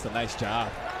Jr. That's a nice job.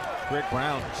 Rick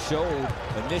Brown showed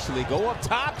initially. Go up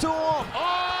top to him.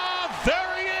 Oh,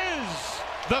 there he is.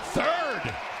 The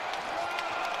third.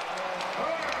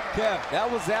 Kev, that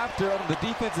was after on the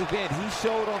defensive end. He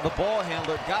showed on the ball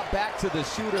handler, got back to the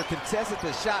shooter, contested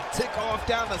the shot, tick off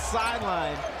down the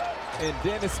sideline, and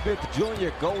Dennis Smith Jr.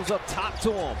 goes up top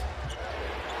to him.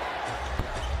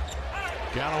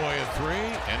 Galloway at 3,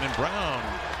 and then Brown.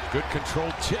 Good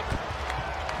controlled tip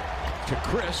to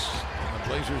Chris. And the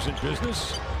Blazers in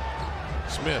business.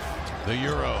 Smith, the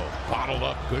Euro, bottled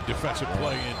up. Good defensive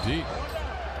play indeed.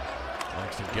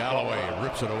 Langston Galloway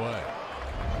rips it away.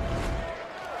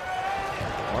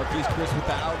 Marquise Chris with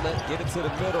the outlet, get it to the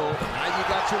middle. Now you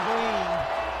got your wing.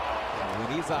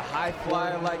 When he's a high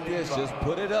flyer like this, just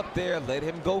put it up there, let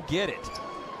him go get it.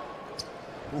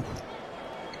 Ooh.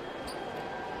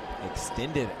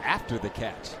 Extended after the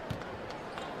catch.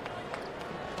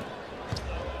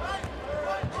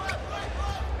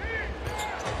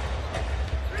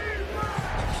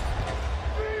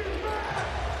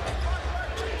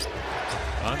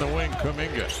 On the wing,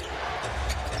 Kuminga.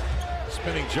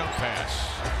 Spinning jump pass.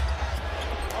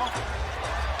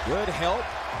 Good help,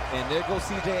 and there goes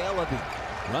CJ Ellaby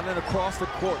running across the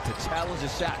court to challenge a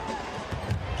shot.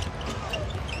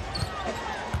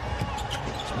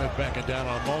 Smith backing down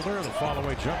on Mulder. The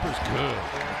follow-away jumper's good.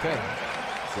 Okay.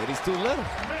 Said he's too little.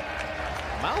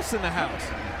 Mouse in the house.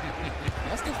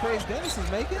 That's the phrase Dennis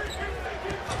is making.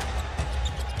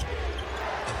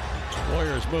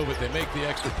 Warriors move it. They make the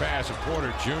extra pass, and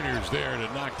Porter Jr.'s there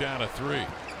to knock down a three.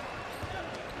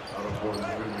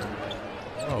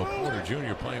 Oh, Porter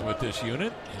Jr. playing with this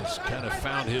unit has kind of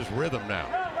found his rhythm now.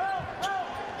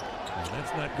 And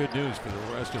that's not good news for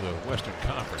the rest of the Western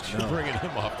Conference. You're bringing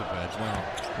him off the bench.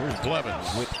 Here's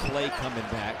Blevins. With Clay coming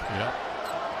back. Yep.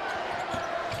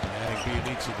 Adding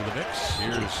Bielitsa to the mix.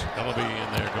 Here's Ellaby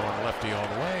in there going lefty all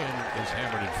the way and is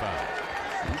hammered and fouled.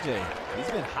 CJ,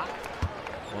 he's been hot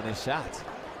on his shots.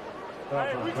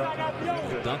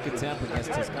 The dunk attempt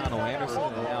against Toscano Anderson,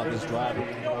 and now this drive on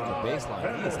the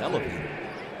baseline. He is elevated.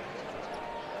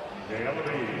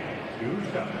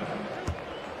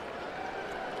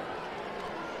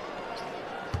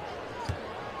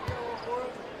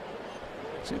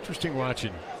 It's interesting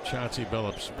watching Chauncey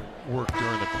Billups work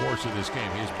during the course of this game.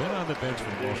 He's been on the bench for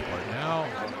the most part. Now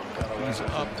he's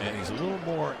up and he's a little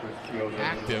more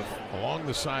active along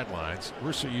the sidelines.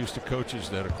 We're so used to coaches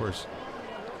that, of course,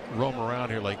 roam around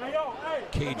here like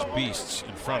caged beasts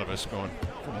in front of us, going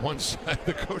from one side of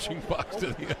the coaching box to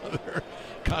the other,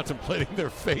 contemplating their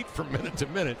fate from minute to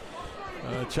minute.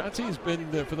 Chauncey has been,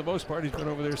 for the most part, he's been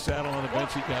over there, saddle on the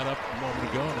bench. He got up a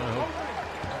moment ago, and I hope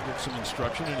get some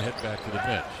instruction and head back to the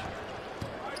bench.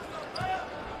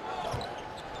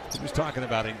 He was talking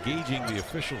about engaging the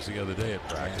officials the other day at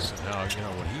practice, and how, you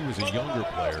know, when he was a younger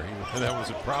player, that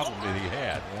was a problem that he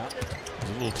had. He was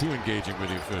a little too engaging with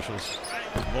the officials.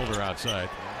 Mulder outside,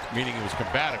 meaning he was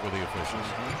combative with the officials.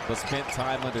 But spent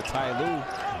time under Ty Lue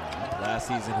last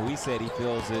season, who he said he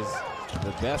feels is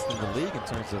the best in the league in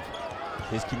terms of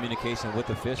his communication with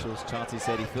officials. Chauncey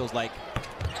said he feels like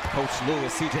Coach Lue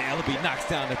as CJ Ellaby knocks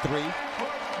down the three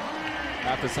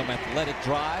after some athletic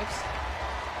drives.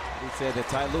 He said that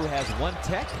Ty Lue has one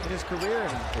tech in his career,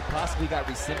 and it possibly got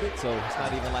rescinded, so it's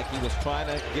not even like he was trying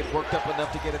to get worked up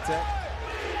enough to get a tech.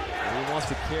 And he wants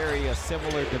to carry a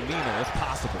similar demeanor if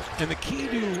possible. And the key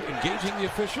to engaging the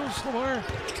officials, Lamar,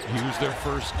 use their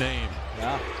first name.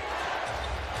 Yeah,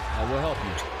 that will help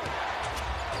you.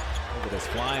 Look at this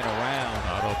flying around.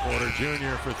 Otto Porter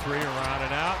Jr. for three, around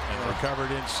and out, and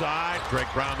recovered inside. Greg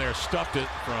Brown there stuffed it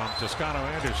from Toscano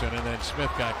Anderson, and then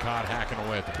Smith got caught hacking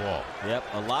away at the ball. Yep,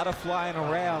 a lot of flying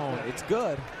around. It's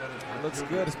good. It looks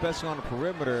good, especially on the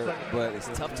perimeter, but it's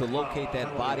tough to locate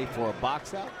that body for a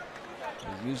box out.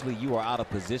 And usually you are out of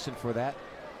position for that.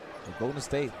 And Golden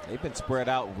State, they've been spread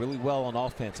out really well on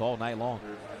offense all night long.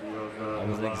 That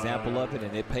was an example of it,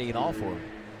 and it paid off for them.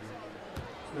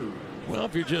 Well,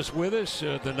 if you're just with us,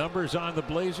 the numbers on the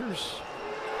Blazers.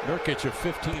 Nurkic a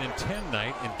 15 and 10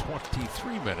 night in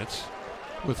 23 minutes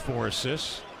with 4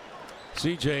 assists.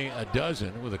 CJ a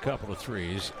dozen with a couple of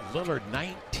threes. Lillard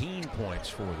 19 points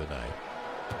for the night.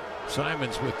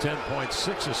 Simons with 10 points,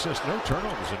 6 assists, no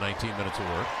turnovers in 19 minutes of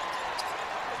work.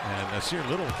 And Nasir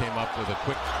Little came up with a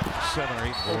quick 7 or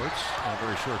 8 boards in a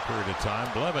very short period of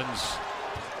time. Blevins,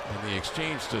 in the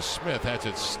exchange to Smith, has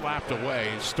it slapped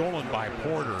away, stolen by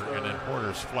Porter, and then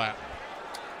Porter's flat.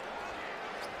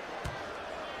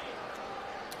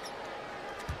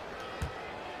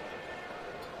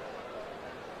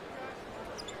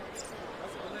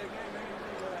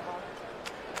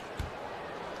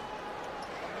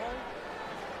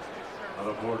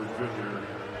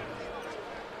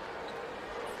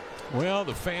 Well,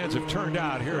 the fans have turned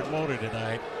out here at Moda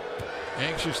tonight,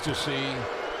 anxious to see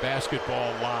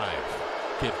basketball live,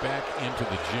 get back into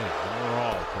the gym. And we're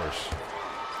all, of course,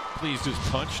 pleased as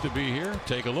punch to be here.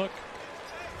 Take a look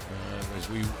as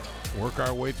we work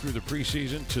our way through the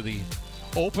preseason to the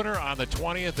opener on the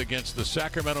 20th against the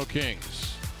Sacramento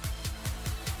Kings.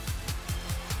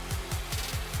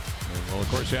 And we'll, of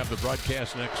course, have the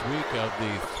broadcast next week of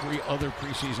the 3 other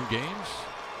preseason games.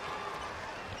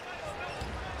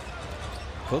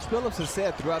 Coach Billups has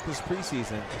said throughout this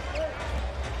preseason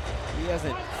he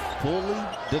hasn't fully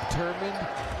determined,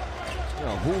 you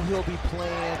know, who he'll be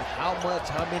playing, how much,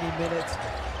 how many minutes.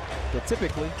 But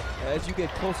typically, as you get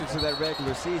closer to that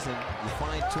regular season, you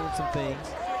fine-tune some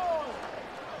things.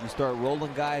 You start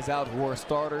rolling guys out who are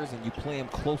starters, and you play them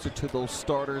closer to those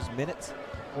starters' minutes.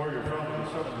 I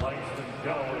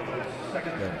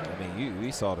mean,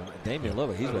 you saw Damian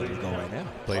Lillard. He's ready to go right now.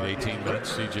 Played 18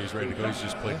 minutes. CJ's ready to go. He's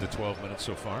just played the 12 minutes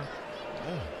so far.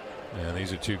 And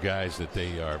these are 2 guys that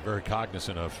they are very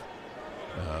cognizant of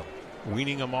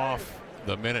weaning them off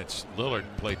the minutes. Lillard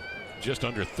played just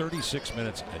under 36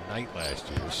 minutes a night last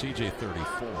year. CJ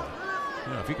 34.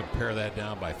 You know, if you can pare that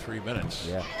down by 3 minutes.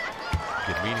 Yeah.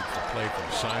 Get meaningful play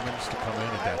from Simons to come in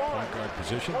at that point guard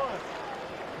position.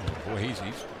 And boy, he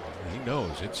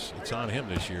knows it's on him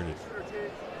this year to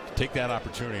take that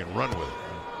opportunity and run with it.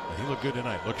 And he looked good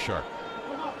tonight. Looked sharp.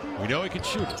 We know he can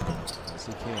shoot it. Yes,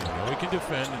 he can. We know he can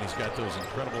defend, and he's got those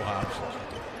incredible hops.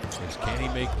 Can he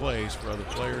make plays for other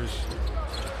players?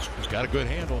 He's got a good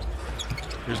handle.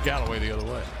 Here's Galloway the other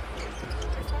way.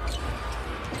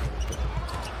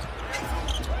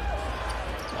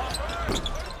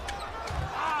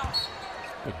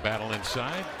 Good battle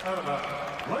inside.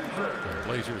 The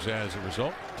Blazers, as a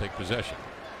result, take possession.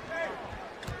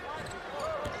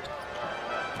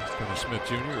 Dennis Smith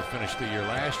Jr., who finished the year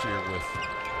last year with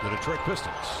the Detroit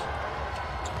Pistons.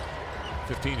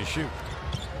 15 to shoot.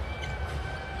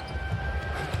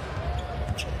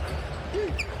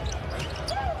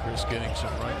 Chris getting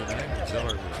some run tonight.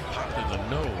 Zeller was popped in the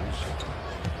nose.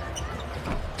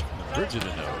 The bridge of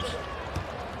the nose.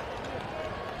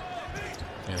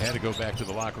 And had to go back to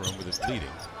the locker room with it bleeding.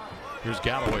 Here's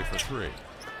Galloway for three.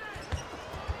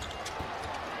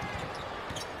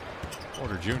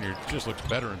 Porter Jr. just looks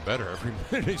better and better every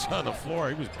minute he's on the floor.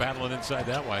 He was battling inside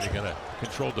that wide to get a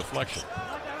controlled deflection.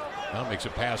 Now makes a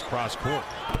pass cross court.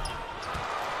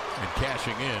 And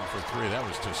cashing in for three. That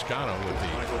was Toscano with the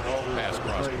pass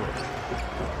cross court.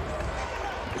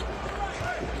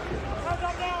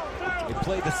 They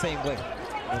play the same way,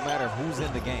 no matter who's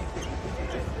in the game.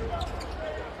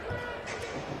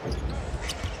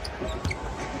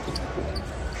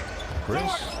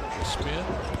 Chris, the spin.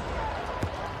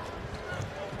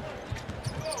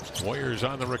 Warriors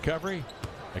on the recovery.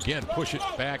 Again, push it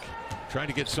back, trying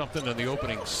to get something in the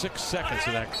opening 6 seconds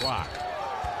of that clock.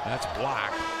 That's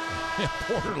blocked.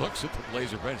 Porter looks at the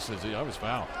Blazer bench and says, I was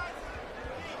fouled.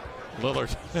 Lillard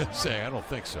saying, I don't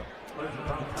think so.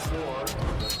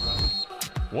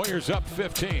 Warriors up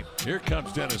 15. Here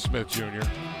comes Dennis Smith Jr.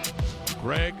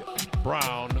 Greg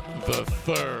Brown the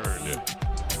third.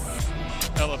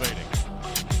 Elevating.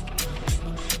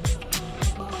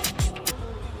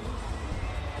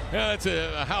 Yeah, it's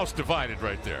a house divided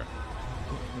right there.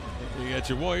 You got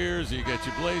your Warriors, you got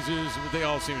your Blazers, but they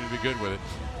all seem to be good with it.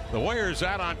 The Warriors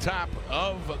out on top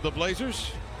of the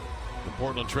Blazers. The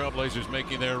Portland Trail Blazers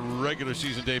making their regular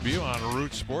season debut on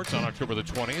Root Sports on October the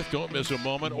 20th. Don't miss a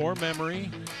moment or memory.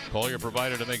 Call your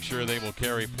provider to make sure they will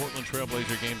carry Portland Trail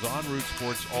Blazer games on Root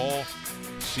Sports all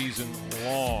season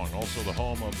long. Also the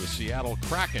home of the Seattle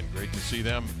Kraken. Great to see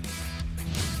them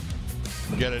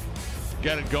get it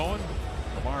going.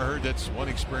 Lamar, heard that's one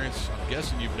experience I'm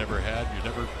guessing you've never had.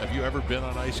 Have you ever been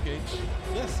on ice skates?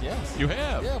 Yes. You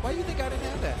have? Yeah, why do you think I didn't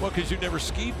have that? Well, because you've never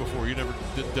skied before. You never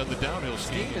done the downhill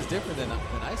skiing. Skiing is different than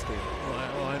ice skating.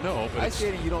 Well, I know. But ice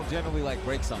skating, you don't generally like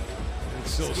break something.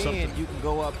 It's still skiing, something. you can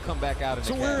go up, come back out.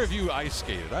 So where have you ice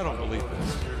skated? I don't believe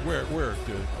this. Where?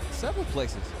 Several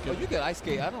places. Oh, you get ice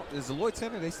skate. Is the Lloyd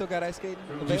Center? They still got ice skating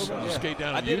available? You skate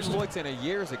down in I did Houston? in Lloyd Center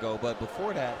years ago, but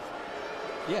before that,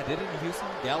 yeah, did it in Houston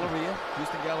Galleria.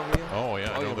 Oh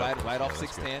yeah. Oh yeah, right off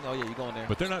 610. Oh yeah, you going there?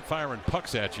 But they're not firing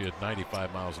pucks at you at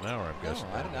 95 miles an hour. I'm guessing.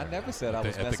 I never said I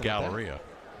was at the Galleria.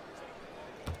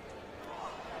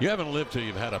 You haven't lived till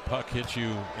you've had a puck hit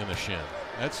you in the shin.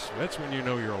 That's when you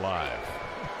know you're alive.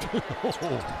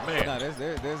 Oh man. No,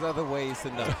 there's other ways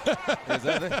to know.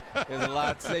 There's a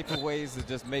lot safer ways to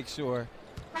just make sure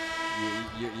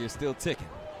you're still ticking.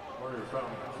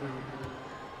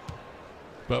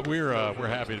 But we're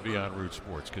happy to be on Root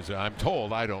Sports because I'm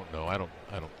told, I don't know, I don't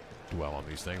dwell on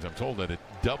these things. I'm told that it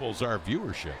doubles our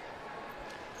viewership.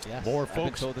 Yes, more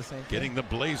folks getting the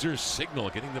Blazers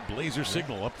signal,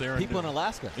 up there. People in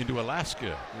Alaska. Into Alaska.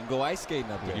 You can go ice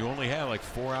skating up there. You only have like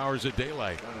 4 hours of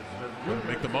daylight. You better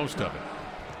make the most of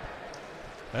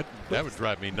it. That would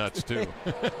drive me nuts too.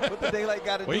 What the daylight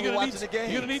got to do with watching the game?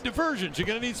 You're gonna need diversions. You're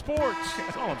gonna need sports.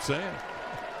 That's all I'm saying.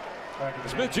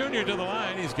 Smith Jr. to the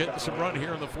line. He's getting some run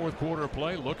here in the fourth quarter of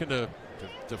play, looking to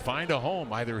find a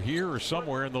home either here or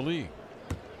somewhere in the league.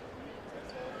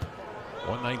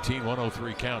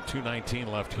 119-103 count,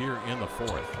 2:19 left here in the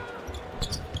fourth.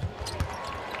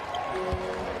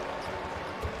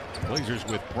 Blazers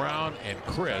with Brown and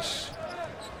Chris,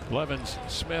 Blevins,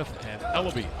 Smith, and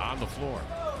Ellaby on the floor.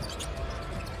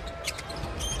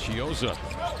 Chioza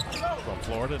from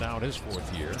Florida, now in his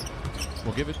fourth year.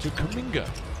 We'll give it to Kuminga.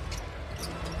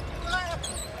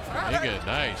 Kuminga,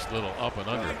 nice little up and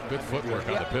under. Good footwork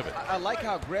on the pivot. I like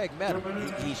how Greg met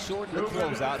him. He shortened the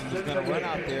closeout. He was going to run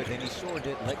out there, then he shortened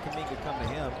it, let Kuminga come to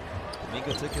him.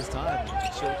 Kuminga took his time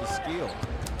and showed the skill.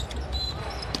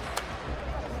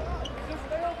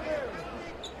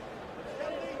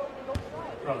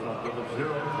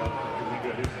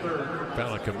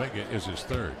 Kuminga is his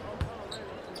third.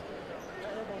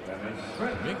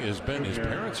 Kuminga has been, his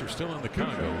parents are still in the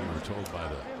Congo, we were told by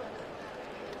the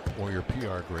Warrior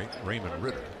PR great Raymond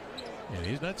Ritter. And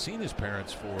he's not seen his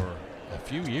parents for a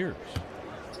few years.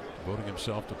 Devoting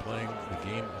himself to playing the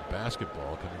game of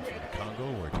basketball, coming from the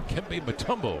Congo, where Dikembe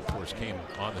Mutombo, of course, came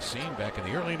on the scene back in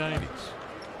the early 90s.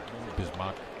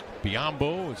 Bismack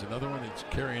Biyombo is another one that's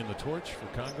carrying the torch for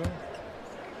Congo.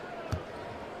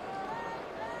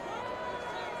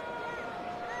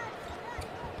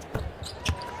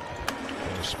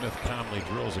 And Smith calmly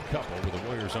drills a couple with the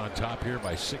Warriors on top here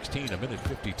by 16,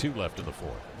 1:52 left in the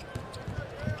fourth.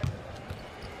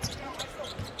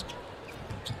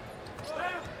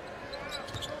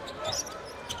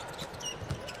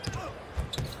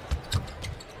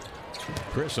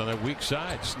 Chris on that weak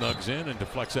side snugs in and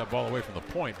deflects that ball away from the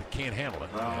point, but can't handle it.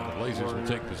 And the Blazers will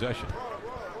take possession.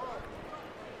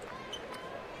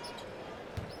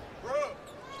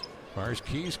 Mars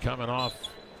Keys coming off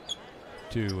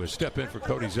to step in for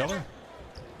Cody Zeller.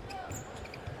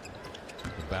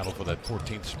 The battle for that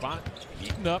 14th spot.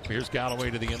 Heating up. Here's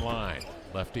Galloway to the in line.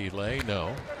 Lefty lay,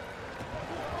 no.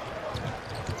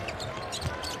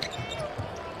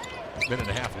 Minute and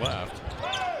a half left.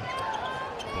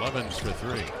 Blevins for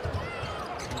three.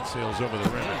 Sails over the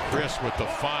rim, and Chris with the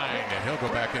find, and he'll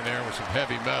go back in there with some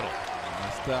heavy metal.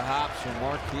 That's the hops from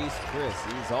Marquise Chris.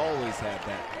 He's always had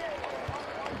that.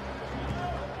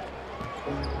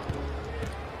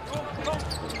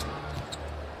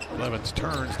 Blevins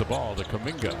turns the ball to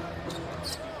Kuminga.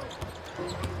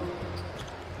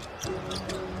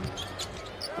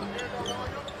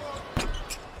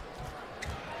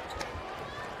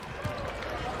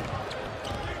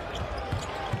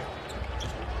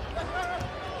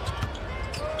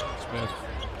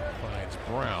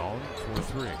 Brown for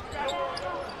three.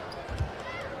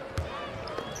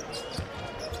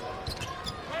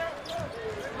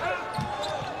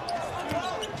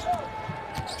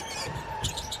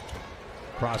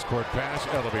 Cross court pass.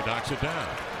 Ellaby knocks it down.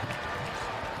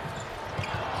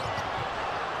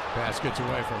 Pass gets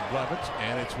away from Blevins,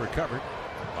 and it's recovered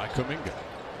by Kuminga.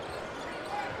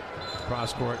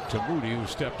 Cross court to Moody, who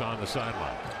stepped on the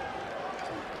sideline.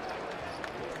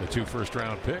 The two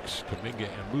first-round picks, Kuminga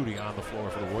and Moody, on the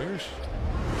floor for the Warriors.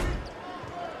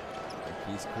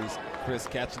 Chris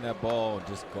catching that ball and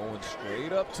just going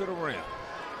straight up to the rim.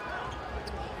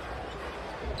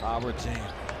 Robert James.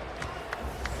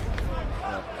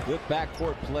 Good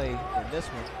backcourt play in this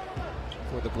one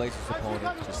for the Blazers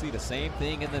opponent. You'll see the same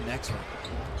thing in the next one.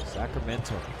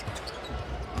 Sacramento.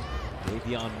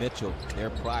 Davion Mitchell, their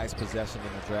prize possession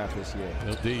in the draft this year.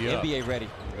 He'll D you up. NBA ready.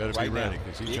 Better be ready,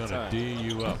 because he's going to D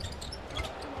you up.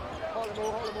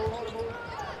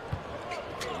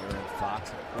 Aaron Fox,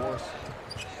 of course.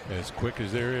 As quick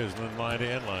as there is, line to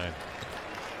end line.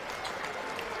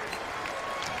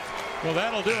 Well,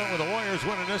 that'll do it with the Warriors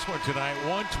winning this one tonight,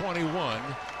 121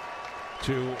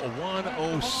 to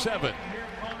 107.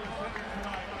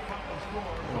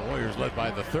 The Warriors led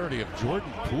by the 30 of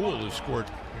Jordan Poole, who scored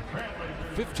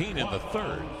 15 in the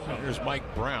third. Here's Mike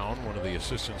Brown, one of the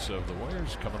assistants of the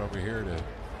Warriors, coming over here to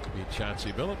meet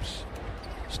Chauncey Billups.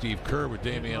 Steve Kerr with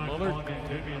Damian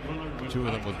Lillard. Two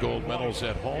of them with gold medals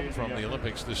at home from the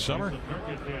Olympics this summer.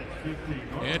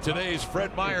 And today's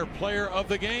Fred Meyer Player of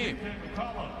the Game.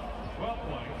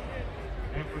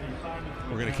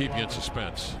 We're going to keep you in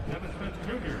suspense.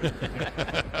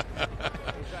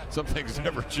 Some things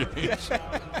never change.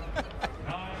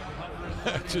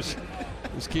 Just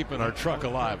keeping our truck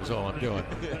alive is all I'm doing.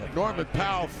 Norman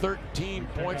Powell, 13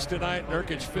 points tonight.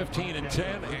 Nurkic, 15 and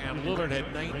 10. And Lillard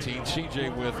had 19.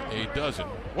 CJ with a dozen.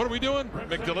 What are we doing?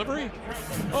 McDelivery?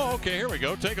 Oh, okay, here we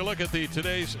go. Take a look at the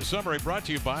today's summary brought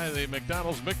to you by the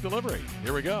McDonald's McDelivery.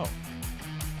 Here we go.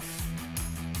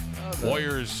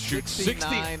 Warriors shoot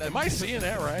 60. Am I seeing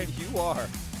that right? You are.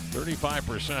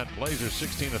 35%. Blazers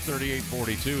 16 to 38,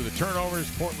 42. The turnovers,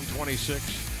 Portland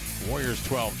 26, Warriors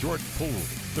 12. Jordan Poole,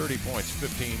 30 points,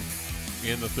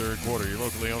 15 in the third quarter. Your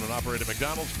locally owned and operated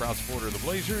McDonald's, proud supporter of the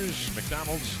Blazers.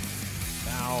 McDonald's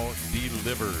now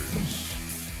delivers.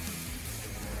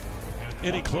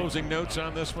 Any closing notes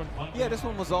on this one? Yeah, this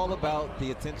one was all about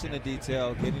the attention to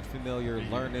detail, getting familiar,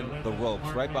 learning the ropes.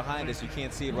 Right behind us, you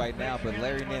can't see it right now, but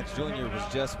Larry Nance Jr.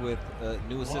 was just with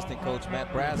new assistant coach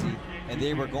Matt Brazzi, and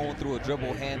they were going through a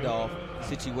dribble handoff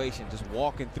situation, just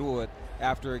walking through it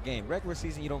after a game. Regular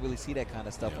season, you don't really see that kind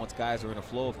of stuff once guys are in a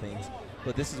flow of things,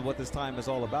 but this is what this time is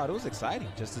all about. It was exciting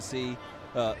just to see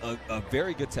a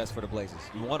very good test for the Blazers.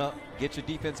 You want to get your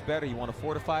defense better, you want to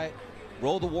fortify it,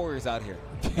 roll the Warriors out here.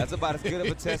 That's about as good of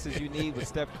a test as you need with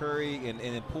Steph Curry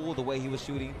and Poole the way he was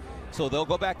shooting. So they'll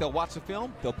go back, they'll watch the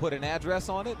film, they'll put an address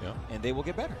on it, and they will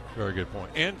get better. Very good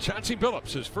point. And Chauncey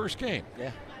Billups, his first game.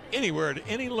 Yeah. Anywhere at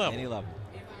any level. Any level.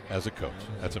 As a coach.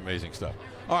 That's amazing stuff.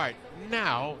 All right,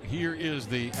 now here is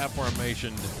the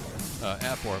aforementioned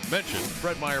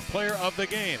Fred Meyer player of the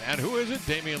game. And who is it?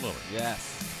 Damian Lillard.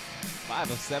 Yes. 5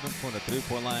 of 7 from the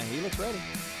three-point line. He looks ready.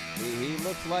 He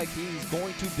looks like he's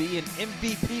going to be in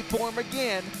MVP form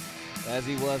again, as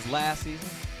he was last season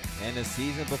and the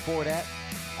season before that.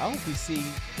 I hope we see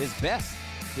his best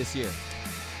this year.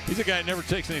 He's a guy that never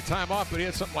takes any time off, but he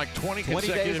had something like 20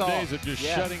 consecutive days of just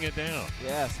shutting it down.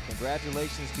 Yes,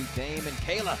 congratulations to Dame and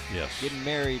Kayla. Yes. Getting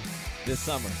married this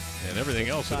summer. And everything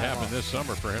else that happened this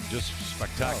summer for him, just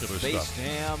spectacular Space stuff.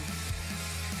 Jam.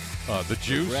 The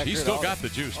juice. Record, He's still got the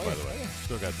juice, by the way.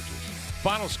 Still got the juice.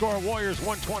 Final score, Warriors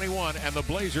 121 and the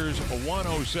Blazers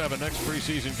 107. Next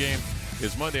preseason game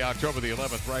is Monday, October the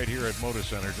 11th, right here at Moda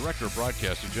Center. Director of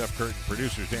Broadcasting, Jeff Curtin.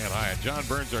 Producers, Dan Hyatt. John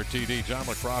Burns, our TD. John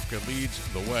LaCrofka leads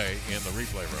the way in the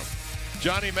replay room.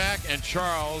 Johnny Mack and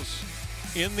Charles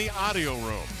in the audio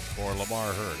room for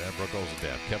Lamar Hurd and Brooke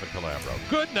Olzendam, Kevin Calabro.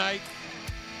 Good night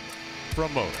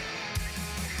from Moda.